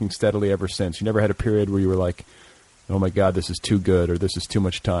been working steadily ever since. You never had a period where you were like, oh my God, this is too good, or this is too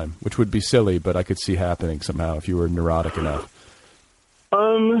much time, which would be silly, but I could see happening somehow if you were neurotic enough.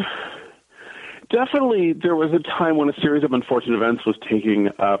 Definitely there was a time when a series of unfortunate events was taking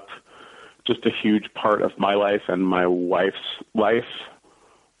up just a huge part of my life and my wife's life.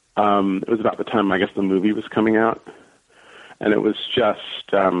 It was about the time, I guess, the movie was coming out, and it was just...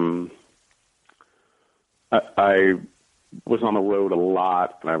 I was on the road a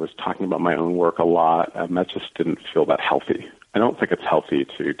lot, and I was talking about my own work a lot, and that just didn't feel that healthy. I don't think it's healthy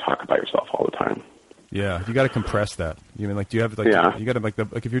to talk about yourself all the time. Yeah, you got to compress that. You mean, like, do you have, like, yeah. You got to, like,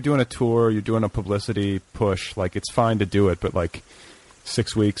 if you're doing a tour, you're doing a publicity push, like, it's fine to do it, but, like,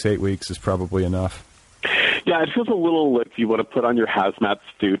 6 weeks, 8 weeks is probably enough. Yeah, it feels a little like you want to put on your hazmat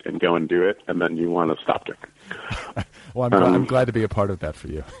suit and go and do it, and then you want to stop drinking. Well, I'm glad to be a part of that for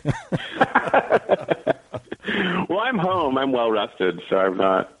you. Well, I'm home. I'm well rested, so I'm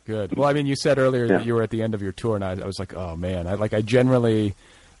not. Good. Well, I mean, you said earlier that you were at the end of your tour, and I was like, oh, man. I generally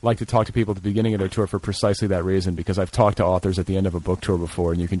like to talk to people at the beginning of their tour for precisely that reason, because I've talked to authors at the end of a book tour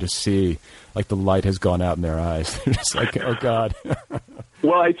before, and you can just see, like, the light has gone out in their eyes. They're just like, oh, God.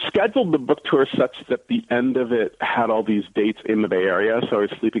 Well, I scheduled the book tour such that the end of it had all these dates in the Bay Area, so I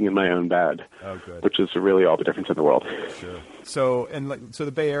was sleeping in my own bed, which is really all the difference in the world. Sure. So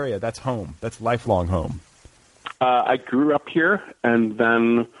the Bay Area, that's home. That's lifelong home. I grew up here, and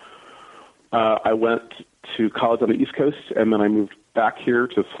then I went to college on the East Coast, and then I moved back here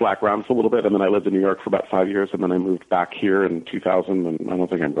to slack around for a little bit, and then I lived in New York for about 5 years, and then I moved back here in 2000, and I don't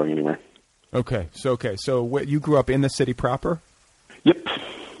think I'm going anywhere. Okay. So you grew up in the city proper? Yep.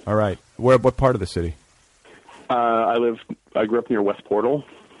 All right. What part of the city? I grew up near West Portal.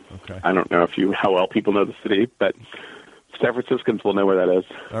 Okay. I don't know how well people know the city, but San Franciscans will know where that is.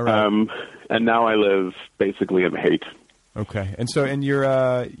 All right. And now I live basically in Haight. Okay. And so,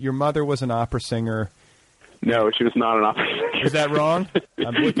 your mother was an opera singer. No, she was not an opera singer. Is that wrong?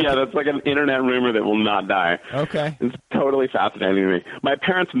 Yeah, that's like an internet rumor that will not die. Okay. It's totally fascinating to me. My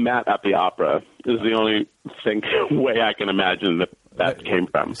parents met at the opera is the only way I can imagine that came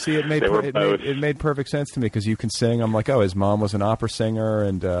from. See, it made perfect sense to me because you can sing. I'm like, oh, his mom was an opera singer,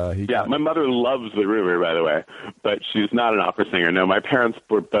 and my mother loves the rumor, by the way, but she's not an opera singer. No, my parents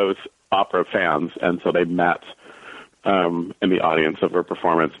were both opera fans, and so they met in the audience of her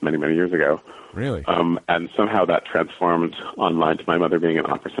performance many, many years ago. Really? And somehow that transformed online to my mother being an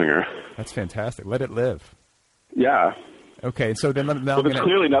opera singer. That's fantastic. Let it live. Yeah. Okay, so then now there's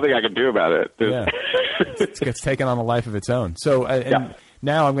clearly nothing I can do about it. Yeah. It's taken on a life of its own. So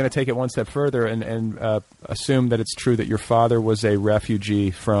now I'm going to take it one step further and assume that it's true that your father was a refugee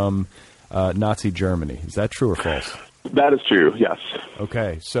from Nazi Germany. Is that true or false? That is true, yes.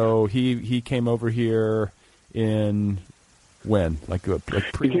 Okay, so he came over here in when? Like pre-war?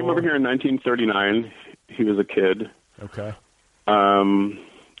 He came over here in 1939. He was a kid. Okay.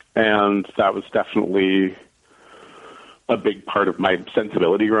 And that was definitely a big part of my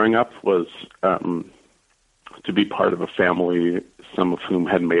sensibility growing up was to be part of a family, some of whom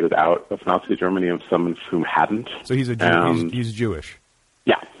had made it out of Nazi Germany and some of whom hadn't. So he's a Jew. He's Jewish.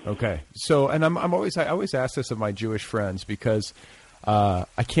 Yeah. Okay. So, and I always ask this of my Jewish friends because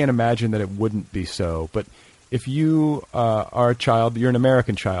I can't imagine that it wouldn't be so. But if you are a child, you're an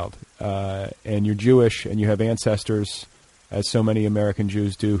American child, and you're Jewish, and you have ancestors, as so many American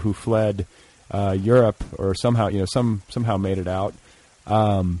Jews do, who fled Europe or somehow made it out.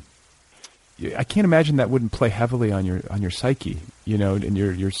 I can't imagine that wouldn't play heavily on your psyche, and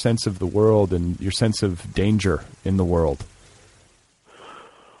your sense of the world and your sense of danger in the world.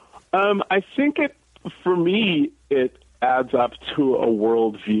 I think for me, it adds up to a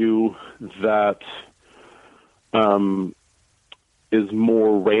worldview that is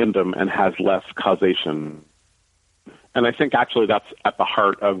more random and has less causation. And I think actually that's at the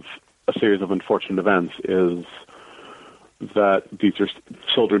heart of a series of unfortunate events is that these are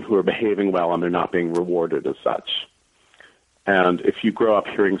children who are behaving well and they're not being rewarded as such. And if you grow up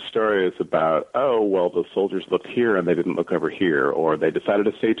hearing stories about, oh, well, the soldiers looked here and they didn't look over here, or they decided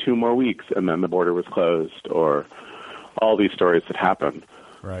to stay 2 more weeks and then the border was closed, or all these stories that happen,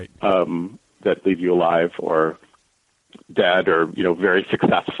 right, that leave you alive or dead or, very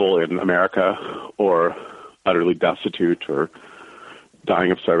successful in America or utterly destitute or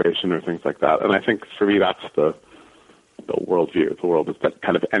dying of starvation or things like that. And I think for me that's the worldview. The world is that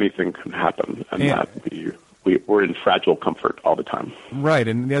kind of anything can happen and that we're in fragile comfort all the time. Right,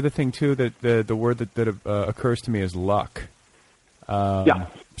 and the other thing, too, that the word that occurs to me is luck. Yeah.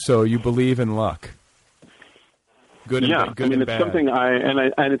 So you believe in luck. Good and, good and it's bad. Something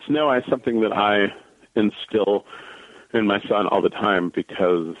it's something that I instill in my son all the time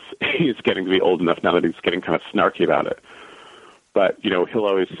because he's getting to be old enough now that he's getting kind of snarky about it. But, he'll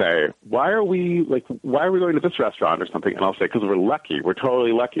always say, why are we going to this restaurant or something? And I'll say, because we're lucky. We're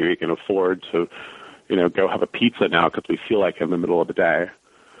totally lucky. We can afford to, go have a pizza now because we feel like in the middle of the day.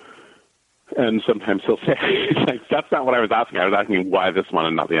 And sometimes he'll say, that's not what I was asking. I was asking why this one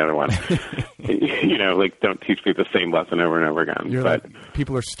and not the other one. Don't teach me the same lesson over and over again.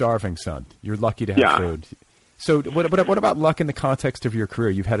 People are starving, son. You're lucky to have food. So what about luck in the context of your career?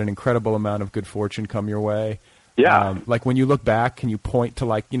 You've had an incredible amount of good fortune come your way. Yeah. When you look back, can you point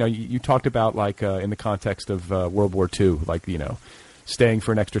to you talked about in the context of World War II, staying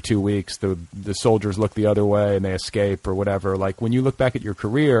for an extra 2 weeks, the soldiers look the other way and they escape or whatever. When you look back at your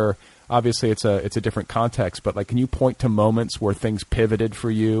career, obviously it's a different context, but can you point to moments where things pivoted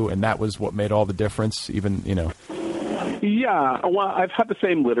for you and that was what made all the difference? Even Yeah. Well, I've had the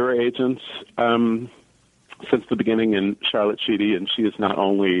same literary agent since the beginning in Charlotte Sheedy, and she is not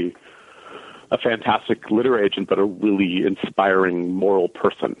only a fantastic literary agent, but a really inspiring moral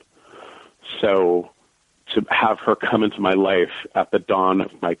person. So to have her come into my life at the dawn of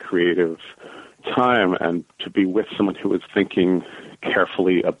my creative time and to be with someone who was thinking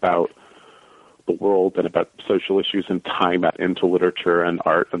carefully about the world and about social issues and tying that into literature and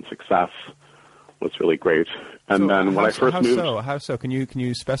art and success was really great. And then when I first moved... How so? Can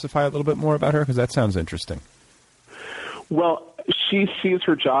you specify a little bit more about her? Because that sounds interesting. Well, she sees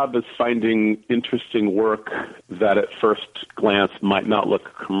her job as finding interesting work that at first glance might not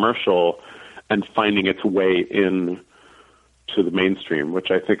look commercial and finding its way in to the mainstream, which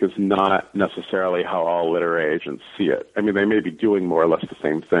I think is not necessarily how all literary agents see it. I mean, they may be doing more or less the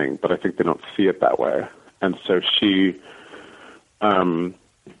same thing, but I think they don't see it that way. And so she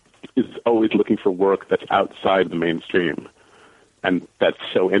is always looking for work that's outside the mainstream and that's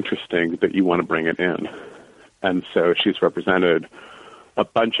so interesting that you want to bring it in. And so she's represented a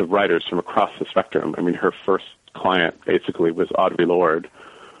bunch of writers from across the spectrum. I mean, her first client basically was Audre Lorde,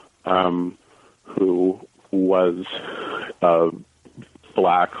 who was a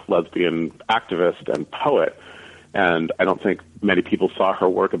black lesbian activist and poet. And I don't think many people saw her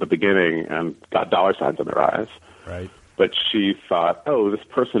work at the beginning and got dollar signs in their eyes. Right. But she thought, oh, this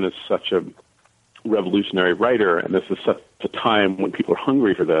person is such a revolutionary writer, and this is such a time when people are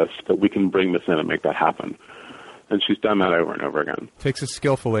hungry for this, that we can bring this in and make that happen. And she's done that over and over again. It takes a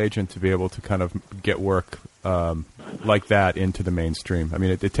skillful agent to be able to kind of get work like that into the mainstream. I mean,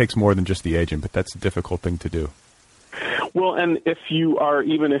 it takes more than just the agent, but that's a difficult thing to do. Well, and if you are,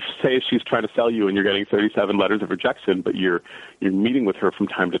 even if, say, she's trying to sell you and you're getting 37 letters of rejection, but you're meeting with her from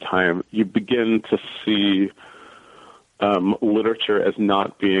time to time, you begin to see literature as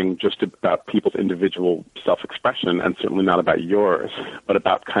not being just about people's individual self-expression, and certainly not about yours, but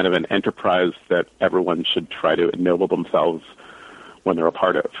about kind of an enterprise that everyone should try to ennoble themselves when they're a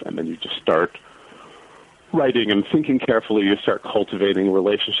part of. And then you just start writing and thinking carefully. You start cultivating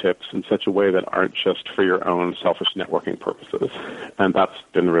relationships in such a way that aren't just for your own selfish networking purposes. And that's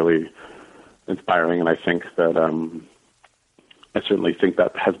been really inspiring, and I think that I certainly think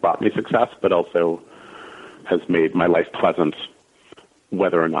that has brought me success, but also has made my life pleasant,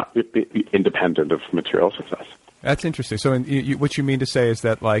 whether or not independent of material success. That's interesting. So what you mean to say is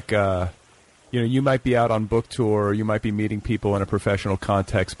that, like, you might be out on book tour, you might be meeting people in a professional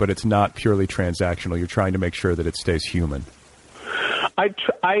context, but it's not purely transactional. You're trying to make sure that it stays human. I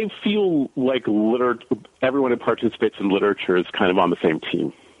feel like everyone who participates in literature is kind of on the same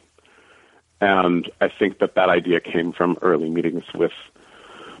team. And I think that idea came from early meetings with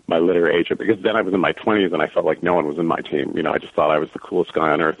my literary agent, because then I was in my 20s and I felt like no one was in my team. I just thought I was the coolest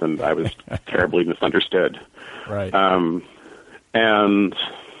guy on earth, and I was terribly misunderstood. Right. And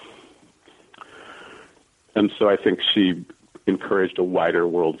so I think she encouraged a wider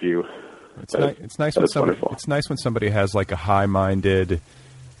worldview. It's nice when somebody has like a high-minded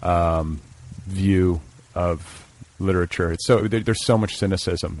view of literature. There's so much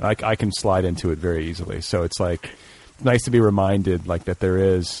cynicism. I can slide into it very easily. So it's like nice to be reminded like that there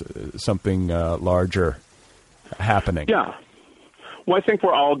is something larger happening. Yeah. Well, I think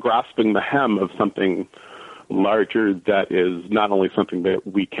we're all grasping the hem of something larger that is not only something that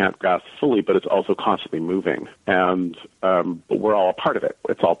we can't grasp fully, but it's also constantly moving. And but we're all a part of it.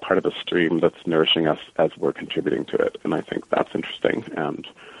 It's all part of the stream that's nourishing us as we're contributing to it. And I think that's interesting and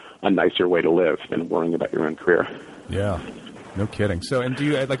a nicer way to live than worrying about your own career. Yeah. No kidding. So, and do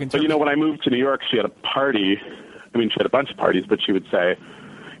you like? But when I moved to New York, she had a party. I mean, she had a bunch of parties, but she would say,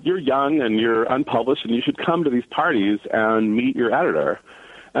 "You're young and you're unpublished, and you should come to these parties and meet your editor."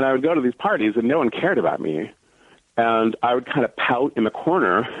 And I would go to these parties, and no one cared about me. And I would kind of pout in the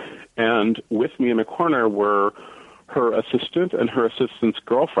corner, and with me in the corner were her assistant and her assistant's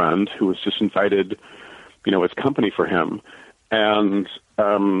girlfriend, who was just invited, as company for him. And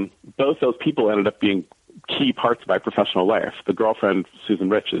both those people ended up being key parts of my professional life. The girlfriend, Susan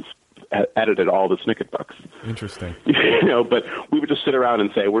Rich, edited all the Snicket books. Interesting. But we would just sit around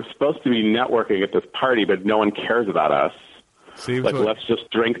and say, we're supposed to be networking at this party, but no one cares about us. Let's just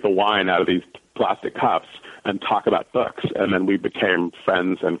drink the wine out of these plastic cups and talk about books. And then we became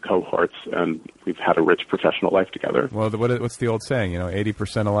friends and cohorts, and we've had a rich professional life together. Well, what's the old saying?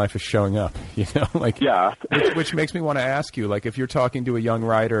 80% of life is showing up. Yeah. Which makes me want to ask you, like, if you're talking to a young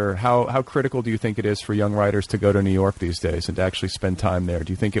writer, how critical do you think it is for young writers to go to New York these days and to actually spend time there?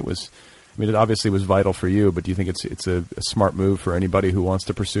 Do you think it was? I mean, it obviously was vital for you, but do you think it's a smart move for anybody who wants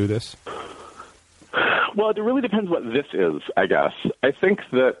to pursue this? Well, it really depends what this is, I guess. I think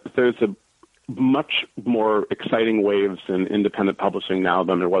that there's a much more exciting waves in independent publishing now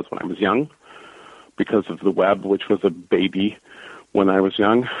than there was when I was young, because of the web, which was a baby when I was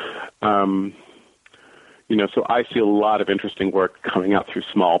young. So I see a lot of interesting work coming out through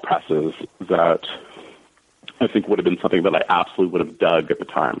small presses that I think would have been something that I absolutely would have dug at the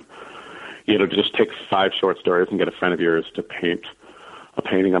time. To just take 5 short stories and get a friend of yours to paint a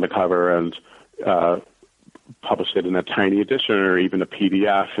painting on the cover and publish it in a tiny edition or even a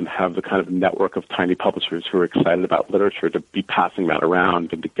PDF, and have the kind of network of tiny publishers who are excited about literature to be passing that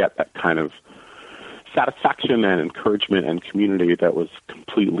around and to get that kind of satisfaction and encouragement and community that was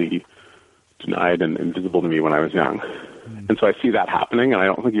completely denied and invisible to me when I was young. And so I see that happening, and I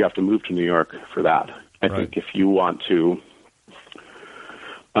don't think you have to move to New York for that. I think if you want to,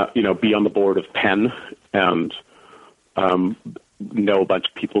 be on the board of Penn and know a bunch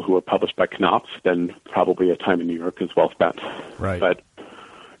of people who are published by Knopf, then probably a time in New York is well spent. Right. But,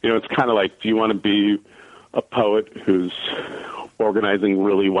 it's kind of like, do you want to be a poet who's organizing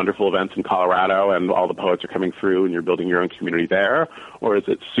really wonderful events in Colorado and all the poets are coming through and you're building your own community there? Or is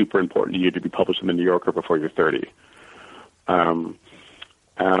it super important to you to be published in the New Yorker before you're 30?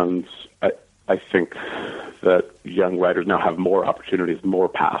 And I think that young writers now have more opportunities, more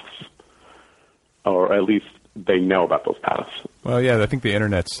paths, or at least they know about those paths. Well, yeah, I think the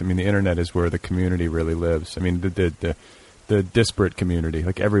internet is where the community really lives. I mean, the disparate community,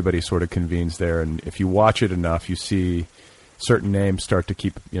 like everybody sort of convenes there, and if you watch it enough, you see certain names start to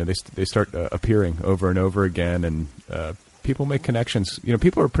keep, they start appearing over and over again, and people make connections.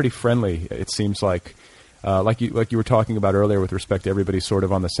 People are pretty friendly. It seems like you were talking about earlier with respect to everybody sort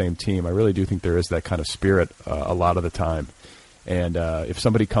of on the same team. I really do think there is that kind of spirit a lot of the time. And if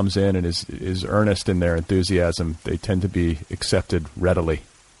somebody comes in and is earnest in their enthusiasm, they tend to be accepted readily.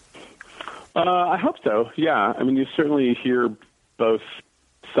 I hope so, yeah. I mean, you certainly hear both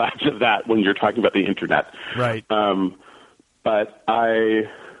sides of that when you're talking about the internet. Right. But I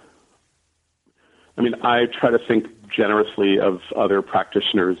try to think generously of other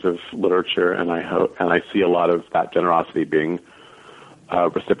practitioners of literature, and I see a lot of that generosity being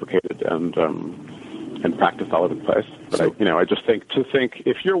reciprocated and practiced all over the place. But I just think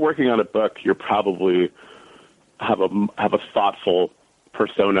if you're working on a book, you're probably have a thoughtful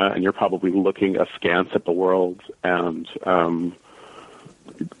persona, and you're probably looking askance at the world, and that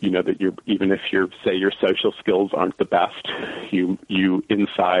you're, even if your social skills aren't the best, you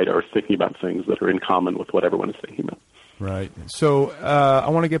inside are thinking about things that are in common with what everyone is thinking about. Right. So I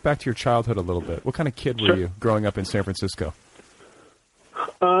want to get back to your childhood a little bit. What kind of kid were you growing up in San Francisco?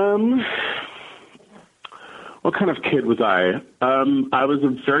 What kind of kid was I? I was a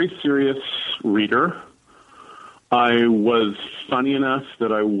very serious reader. I was funny enough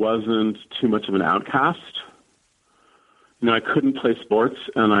that I wasn't too much of an outcast. I couldn't play sports,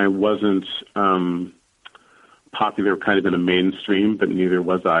 and I wasn't popular kind of in a mainstream, but neither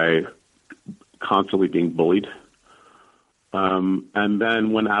was I constantly being bullied. And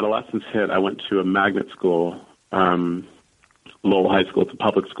then when adolescence hit, I went to a magnet school, Lowell High School. It's a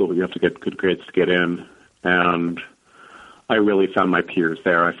public school, but you have to get good grades to get in. And I really found my peers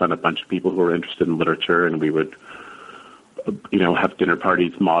there. I found a bunch of people who were interested in literature, and we would have dinner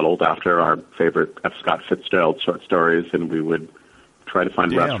parties modeled after our favorite F. Scott Fitzgerald short stories, and we would try to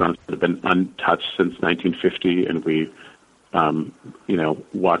find restaurants that had been untouched since 1950, and we,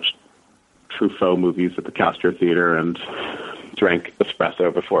 watched Truffaut movies at the Castro Theater and drank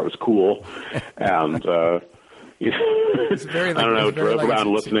espresso before it was cool, and it's very, like, I don't know, drove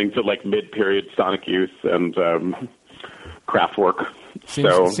around listening to mid-period Sonic Youth and Kraftwerk.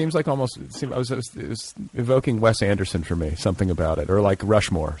 Seems like almost. It was evoking Wes Anderson for me. Something about it, or like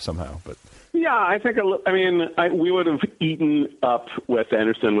Rushmore somehow. But yeah, I think. We would have eaten up Wes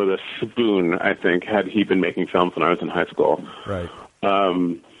Anderson with a spoon. I think had he been making films when I was in high school. Right.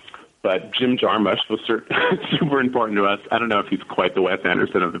 But Jim Jarmusch was super important to us. I don't know if he's quite the Wes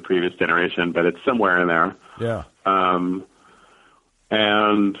Anderson of the previous generation, but it's somewhere in there. Yeah. I'm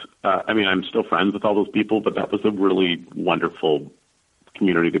still friends with all those people, but that was a really wonderful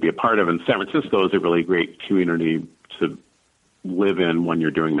community to be a part of. And San Francisco is a really great community to live in when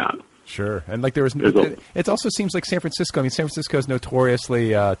you're doing that. Sure. And it also seems like San Francisco, San Francisco is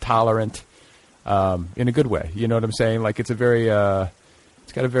notoriously tolerant in a good way. You know what I'm saying? Like it's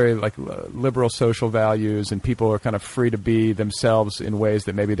got a very liberal social values, and people are kind of free to be themselves in ways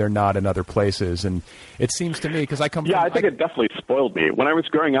that maybe they're not in other places. And it seems to me, because I come from... Yeah, I think it definitely spoiled me. When I was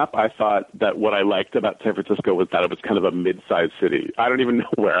growing up, I thought that what I liked about San Francisco was that it was kind of a mid-sized city. I don't even know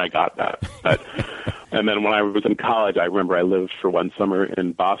where I got that. But, and then when I was in college, I remember I lived for one summer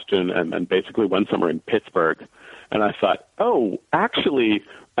in Boston and then basically one summer in Pittsburgh. And I thought, actually...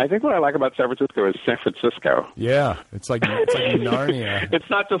 I think what I like about San Francisco is San Francisco. Yeah, it's like Narnia. It's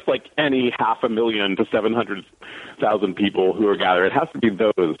not just like any 500,000 to 700,000 people who are gathered. It has to be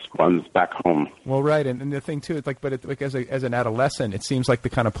those ones back home. Well, right, and the thing too, it's as an adolescent, it seems like the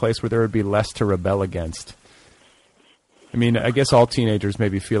kind of place where there would be less to rebel against. I guess all teenagers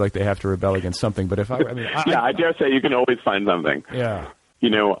maybe feel like they have to rebel against something, but if I dare say you can always find something. Yeah.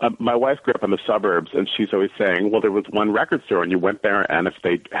 My wife grew up in the suburbs, and she's always saying, well, there was one record store, and you went there, and if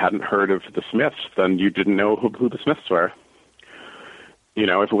they hadn't heard of the Smiths, then you didn't know who the Smiths were.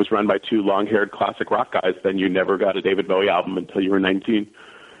 If it was run by two long-haired classic rock guys, then you never got a David Bowie album until you were 19.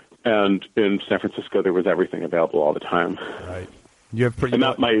 And in San Francisco, there was everything available all the time. Right.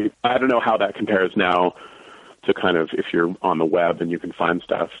 I don't know how that compares now to kind of if you're on the web and you can find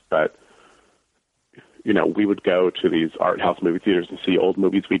stuff, but... we would go to these art house movie theaters and see old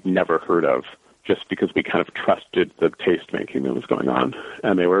movies we'd never heard of just because we kind of trusted the taste making that was going on,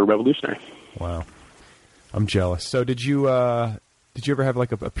 and they were revolutionary. Wow. I'm jealous. So did you Did you ever have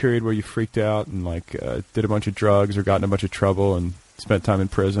like a period where you freaked out and like did a bunch of drugs or got in a bunch of trouble and spent time in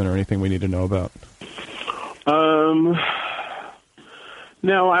prison or anything we need to know about?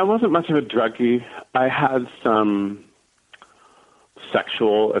 No, I wasn't much of a druggie. I had some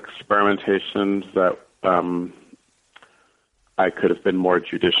sexual experimentations that I could have been more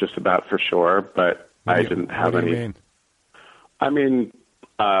judicious about for sure, but I didn't have any. Mean? I mean,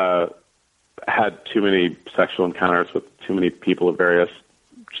 had too many sexual encounters with too many people of various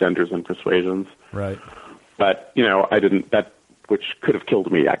genders and persuasions. Right. But, you know, I didn't, that, which could have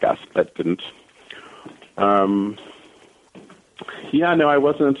killed me, I guess, but didn't. Yeah, no, I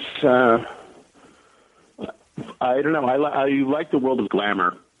wasn't, I don't know, I like the world of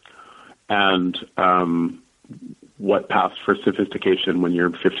glamour and what passed for sophistication when you're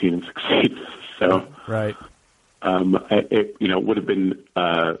 15 and 16. So, right. It, you know, would have been,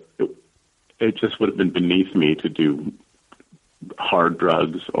 it just would have been beneath me to do hard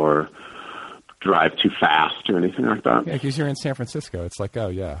drugs or drive too fast or anything like that. Yeah, because you're in San Francisco. It's like, oh,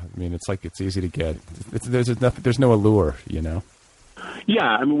 yeah. I mean, it's like it's easy to get. There's no allure, you know? Yeah,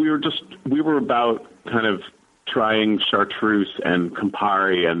 I mean, we were about kind of trying chartreuse and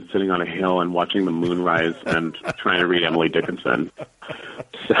Campari and sitting on a hill and watching the moon rise and trying to read Emily Dickinson.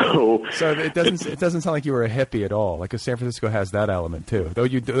 So it doesn't sound like you were a hippie at all. Like, 'cause San Francisco has that element too. Though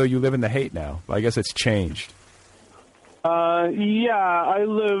you live in the hate now. I guess it's changed. Yeah, I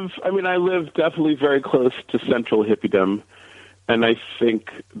live definitely very close to central hippiedom, and I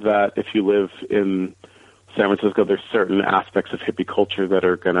think that if you live in San Francisco, there's certain aspects of hippie culture that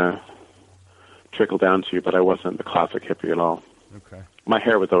are gonna trickle down to you. But I wasn't the classic hippie at all. Okay. My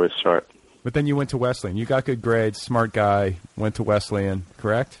hair was always short. But then you went to Wesleyan. You got good grades, smart guy, went to Wesleyan,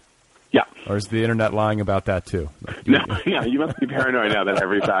 correct? Yeah. Or is the internet lying about that too? No, yeah, you must be paranoid now that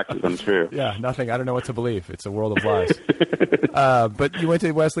every fact is untrue. Yeah, nothing. I don't know what to believe. It's a world of lies. But you went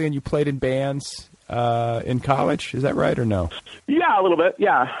to Wesleyan. You played in bands in college. Is that right or no? Yeah, a little bit.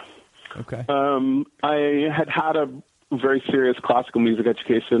 Yeah. Okay. I had a very serious classical music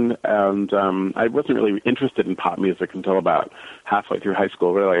education, and I wasn't really interested in pop music until about halfway through high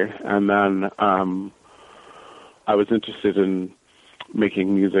school, really. And then I was interested in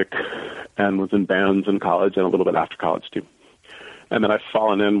making music and was in bands in college and a little bit after college, too. And then I've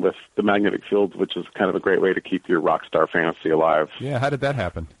fallen in with the Magnetic Fields, which is kind of a great way to keep your rock star fantasy alive. Yeah, how did that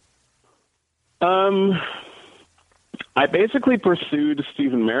happen? I basically pursued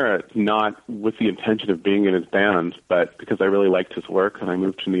Stephen Merritt, not with the intention of being in his band, but because I really liked his work, and I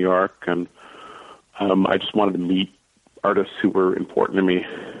moved to New York, and I just wanted to meet artists who were important to me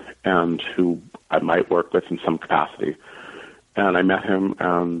and who I might work with in some capacity. And I met him,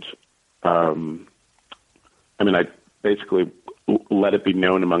 and I basically let it be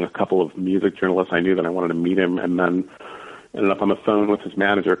known among a couple of music journalists I knew that I wanted to meet him, and then ended up on the phone with his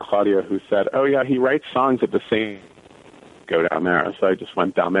manager, Claudia, who said, oh, yeah, he writes songs at the same go down there. So I just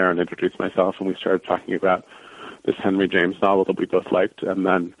went down there and introduced myself, and we started talking about this Henry James novel that we both liked. And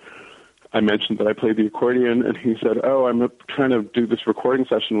then I mentioned that I played the accordion, and he said, oh, I'm trying to do this recording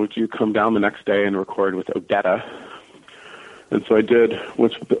session. Would you come down the next day and record with Odetta? And so I did,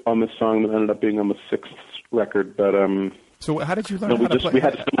 which on this song that ended up being on the 6th record. But so how did you learn how to play? We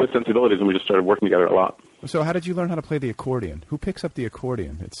had similar sensibilities, and we just started working together a lot. So how did you learn how to play the accordion? Who picks up the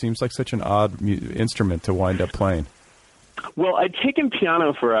accordion? It seems like such an odd instrument to wind up playing. Well, I'd taken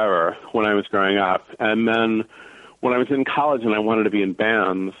piano forever when I was growing up, and then when I was in college and I wanted to be in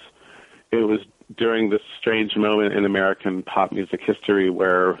bands, it was during this strange moment in American pop music history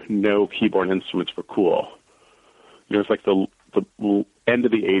where no keyboard instruments were cool. It was like the end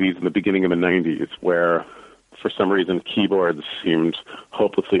of the 80s and the beginning of the 90s where, for some reason, keyboards seemed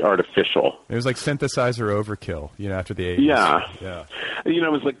hopelessly artificial. It was like synthesizer overkill, after the 80s. Yeah.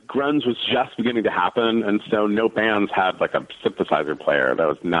 It was like grunge was just beginning to happen, and so no bands had like a synthesizer player. That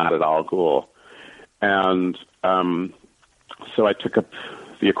was not at all cool. And so I took up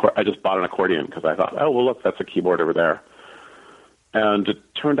I just bought an accordion because I thought, oh, well, look, that's a keyboard over there. And it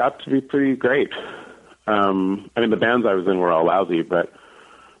turned out to be pretty great. The bands I was in were all lousy, but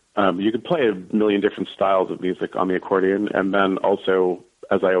you could play a million different styles of music on the accordion. And then also,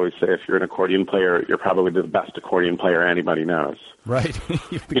 as I always say, if you're an accordion player, you're probably the best accordion player anybody knows. Right. So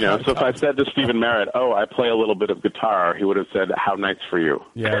if I said to Stephen Merritt, oh, I play a little bit of guitar, he would have said, how nice for you.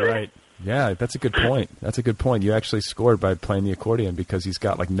 Yeah, right. Yeah, that's a good point. You actually scored by playing the accordion because he's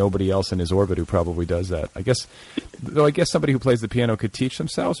got like nobody else in his orbit who probably does that. I guess somebody who plays the piano could teach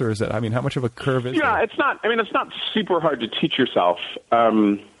themselves, or is that? How much of a curve is? Yeah, there? it's not. It's not super hard to teach yourself,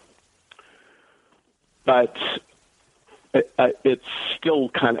 but it's still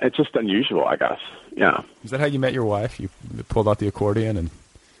it's just unusual, I guess. Yeah. Is that how you met your wife? You pulled out the accordion and...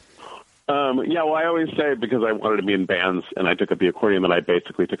 Yeah, well, I always say because I wanted to be in bands and I took up the accordion that I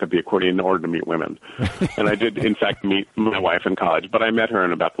basically took up the accordion in order to meet women. And I did, in fact, meet my wife in college, but I met her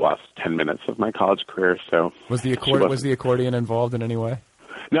in about the last 10 minutes of my college career. So was the accordion involved in any way?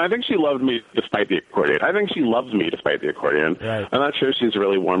 No, I think she loved me despite the accordion. I think she loves me despite the accordion. Right. I'm not sure she's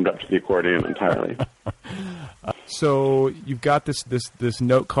really warmed up to the accordion entirely. So you've got this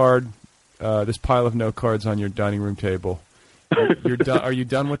note card, this pile of note cards on your dining room table. You're done. Are you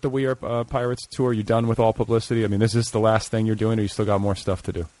done with the We Are Pirates tour? Are you done with all publicity? I mean, is this the last thing you're doing, or you still got more stuff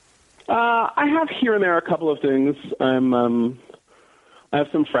to do? I have here and there a couple of things. I have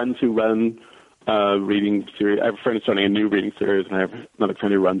some friends who run reading series. I have a friend who's starting a new reading series, and I have another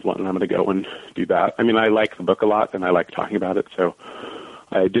friend who runs one, and I'm going to go and do that. I mean, I like the book a lot, and I like talking about it, so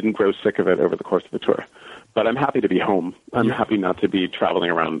I didn't grow sick of it over the course of the tour. But I'm happy to be home. I'm happy not to be traveling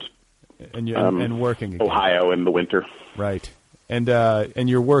around and working again. Ohio in the winter. Right. And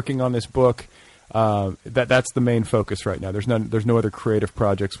you're working on this book. That's the main focus right now. There's no other creative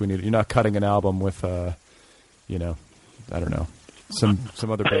projects we need. You're not cutting an album with, I don't know, some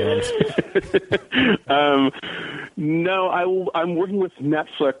other bands. No, I'm working with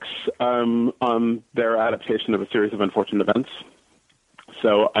Netflix on their adaptation of a series of unfortunate events.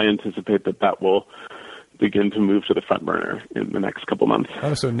 So I anticipate that will begin to move to the front burner in the next couple months.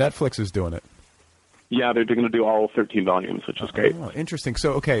 Oh, so Netflix is doing it. Yeah, they're going to do all 13 volumes, which is great. Oh, interesting.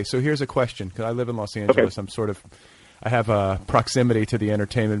 So here's a question, because I live in Los Angeles. Okay. I have a proximity to the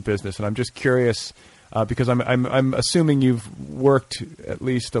entertainment business, and I'm just curious because I'm assuming you've worked at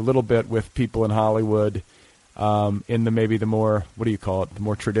least a little bit with people in Hollywood in the more, what do you call it, the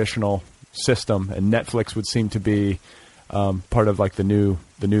more traditional system, and Netflix would seem to be part of like the new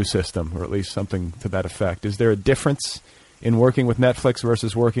system, or at least something to that effect. Is there a difference in working with Netflix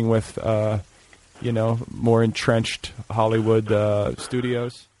versus working with more entrenched Hollywood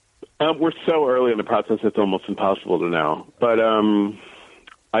studios? We're so early in the process, it's almost impossible to know. But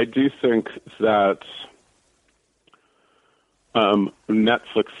I do think that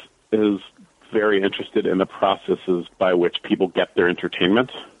Netflix is very interested in the processes by which people get their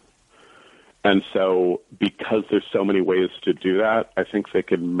entertainment. And so because there's so many ways to do that, I think they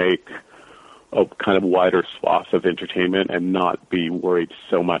can make a kind of wider swath of entertainment and not be worried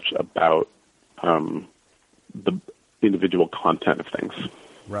so much about the individual content of things.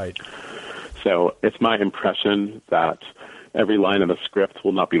 Right. So it's my impression that every line in the script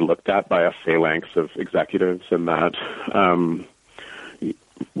will not be looked at by a phalanx of executives, and that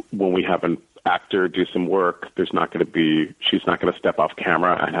when we have an actor do some work, she's not going to step off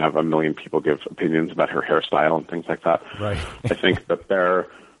camera and have a million people give opinions about her hairstyle and things like that. Right. I think that they're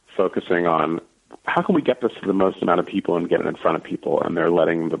focusing on how can we get this to the most amount of people and get it in front of people, and they're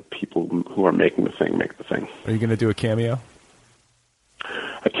letting the people who are making the thing make the thing. Are you going to do a cameo?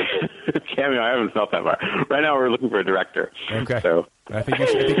 A cameo? I haven't felt that far. Right now, we're looking for a director. Okay. So I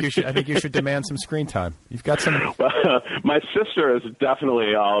think you should demand some screen time. You've got some. Well, my sister is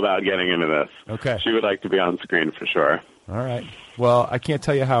definitely all about getting into this. Okay. She would like to be on screen for sure. All right. Well, I can't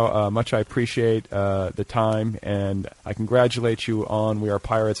tell you how much I appreciate the time, and I congratulate you on We Are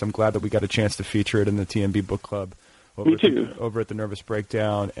Pirates. I'm glad that we got a chance to feature it in the TNB Book Club Me too. Over at the Nervous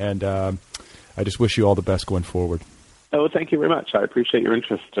Breakdown, and I just wish you all the best going forward. Oh, thank you very much. I appreciate your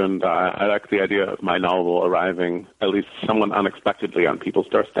interest, and I like the idea of my novel arriving at least somewhat unexpectedly on people's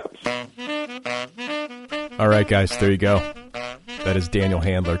doorsteps. All right, guys, there you go. That is Daniel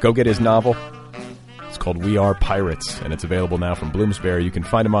Handler. Go get his novel. It's called We Are Pirates, and it's available now from Bloomsbury. You can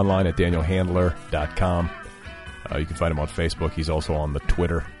find him online at danielhandler.com. You can find him on Facebook. He's also on the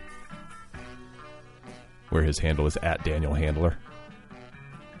Twitter, where his handle is at Daniel Handler.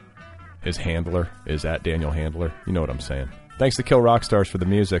 His handler is at Daniel Handler. You know what I'm saying. Thanks to Kill Rockstars for the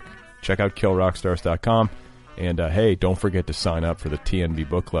music. Check out killrockstars.com. And, hey, don't forget to sign up for the TNB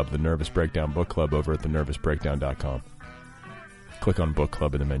Book Club, the Nervous Breakdown Book Club, over at thenervousbreakdown.com. Click on Book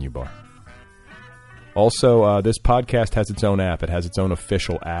Club in the menu bar. Also, this podcast has its own app. It has its own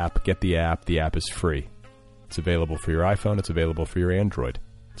official app. Get the app. The app is free. It's available for your iPhone. It's available for your Android.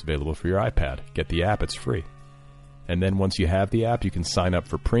 It's available for your iPad. Get the app. It's free. And then once you have the app, you can sign up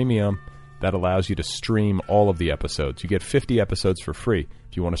for Premium. That allows you to stream all of the episodes. You get 50 episodes for free.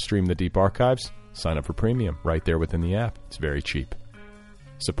 If you want to stream the deep archives, sign up for Premium right there within the app. It's very cheap.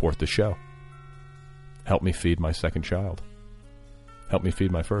 Support the show. Help me feed my second child. Help me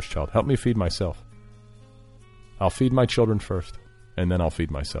feed my first child. Help me feed myself. I'll feed my children first, and then I'll feed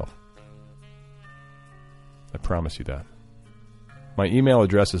myself. I promise you that. My email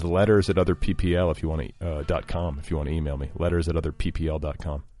address is letters@otherppl if you want to, .com if you want to email me.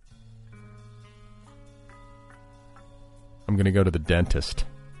 letters@otherppl.com. I'm going to go to the dentist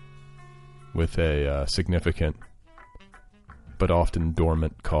with a significant but often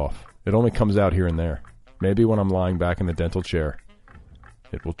dormant cough. It only comes out here and there. Maybe when I'm lying back in the dental chair,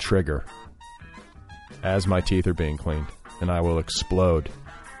 it will trigger as my teeth are being cleaned, and I will explode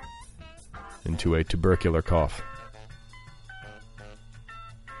into a tubercular cough.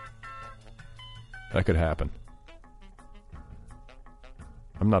 That could happen.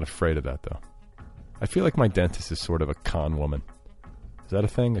 I'm not afraid of that, though. I feel like my dentist is sort of a con woman. Is that a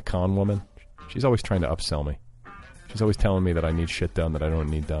thing? A con woman? She's always trying to upsell me. She's always telling me that I need shit done that I don't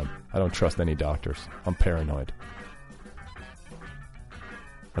need done. I don't trust any doctors. I'm paranoid.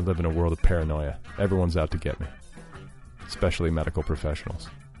 I live in a world of paranoia. Everyone's out to get me. Especially medical professionals.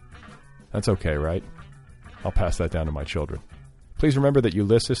 That's okay, right? I'll pass that down to my children. Please remember that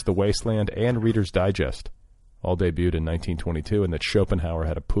Ulysses, The Wasteland, and Reader's Digest all debuted in 1922, and that Schopenhauer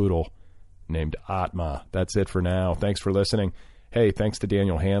had a poodle named Atma. That's it for now. Thanks for listening. Hey, thanks to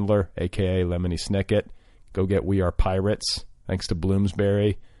Daniel Handler, a.k.a. Lemony Snicket. Go get We Are Pirates. Thanks to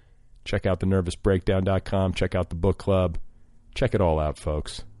Bloomsbury. Check out thenervousbreakdown.com. Check out the book club. Check it all out,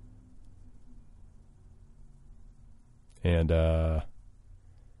 folks. And I'll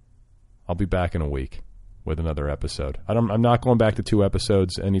be back in a week with another episode. I'm not going back to 2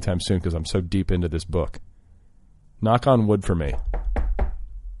 episodes anytime soon because I'm so deep into this book. Knock on wood for me.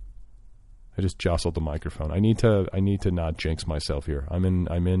 I just jostled the microphone. I need to not jinx myself here. I'm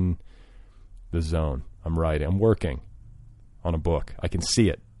in the zone. I'm writing. I'm working on a book. I can see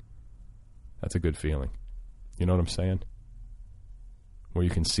it. That's a good feeling. You know what I'm saying? Where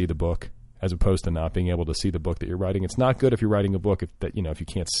you can see the book as opposed to not being able to see the book that you're writing. It's not good if you're writing a book if you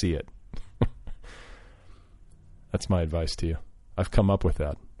can't see it. That's my advice to you. I've come up with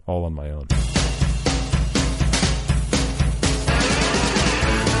that all on my own.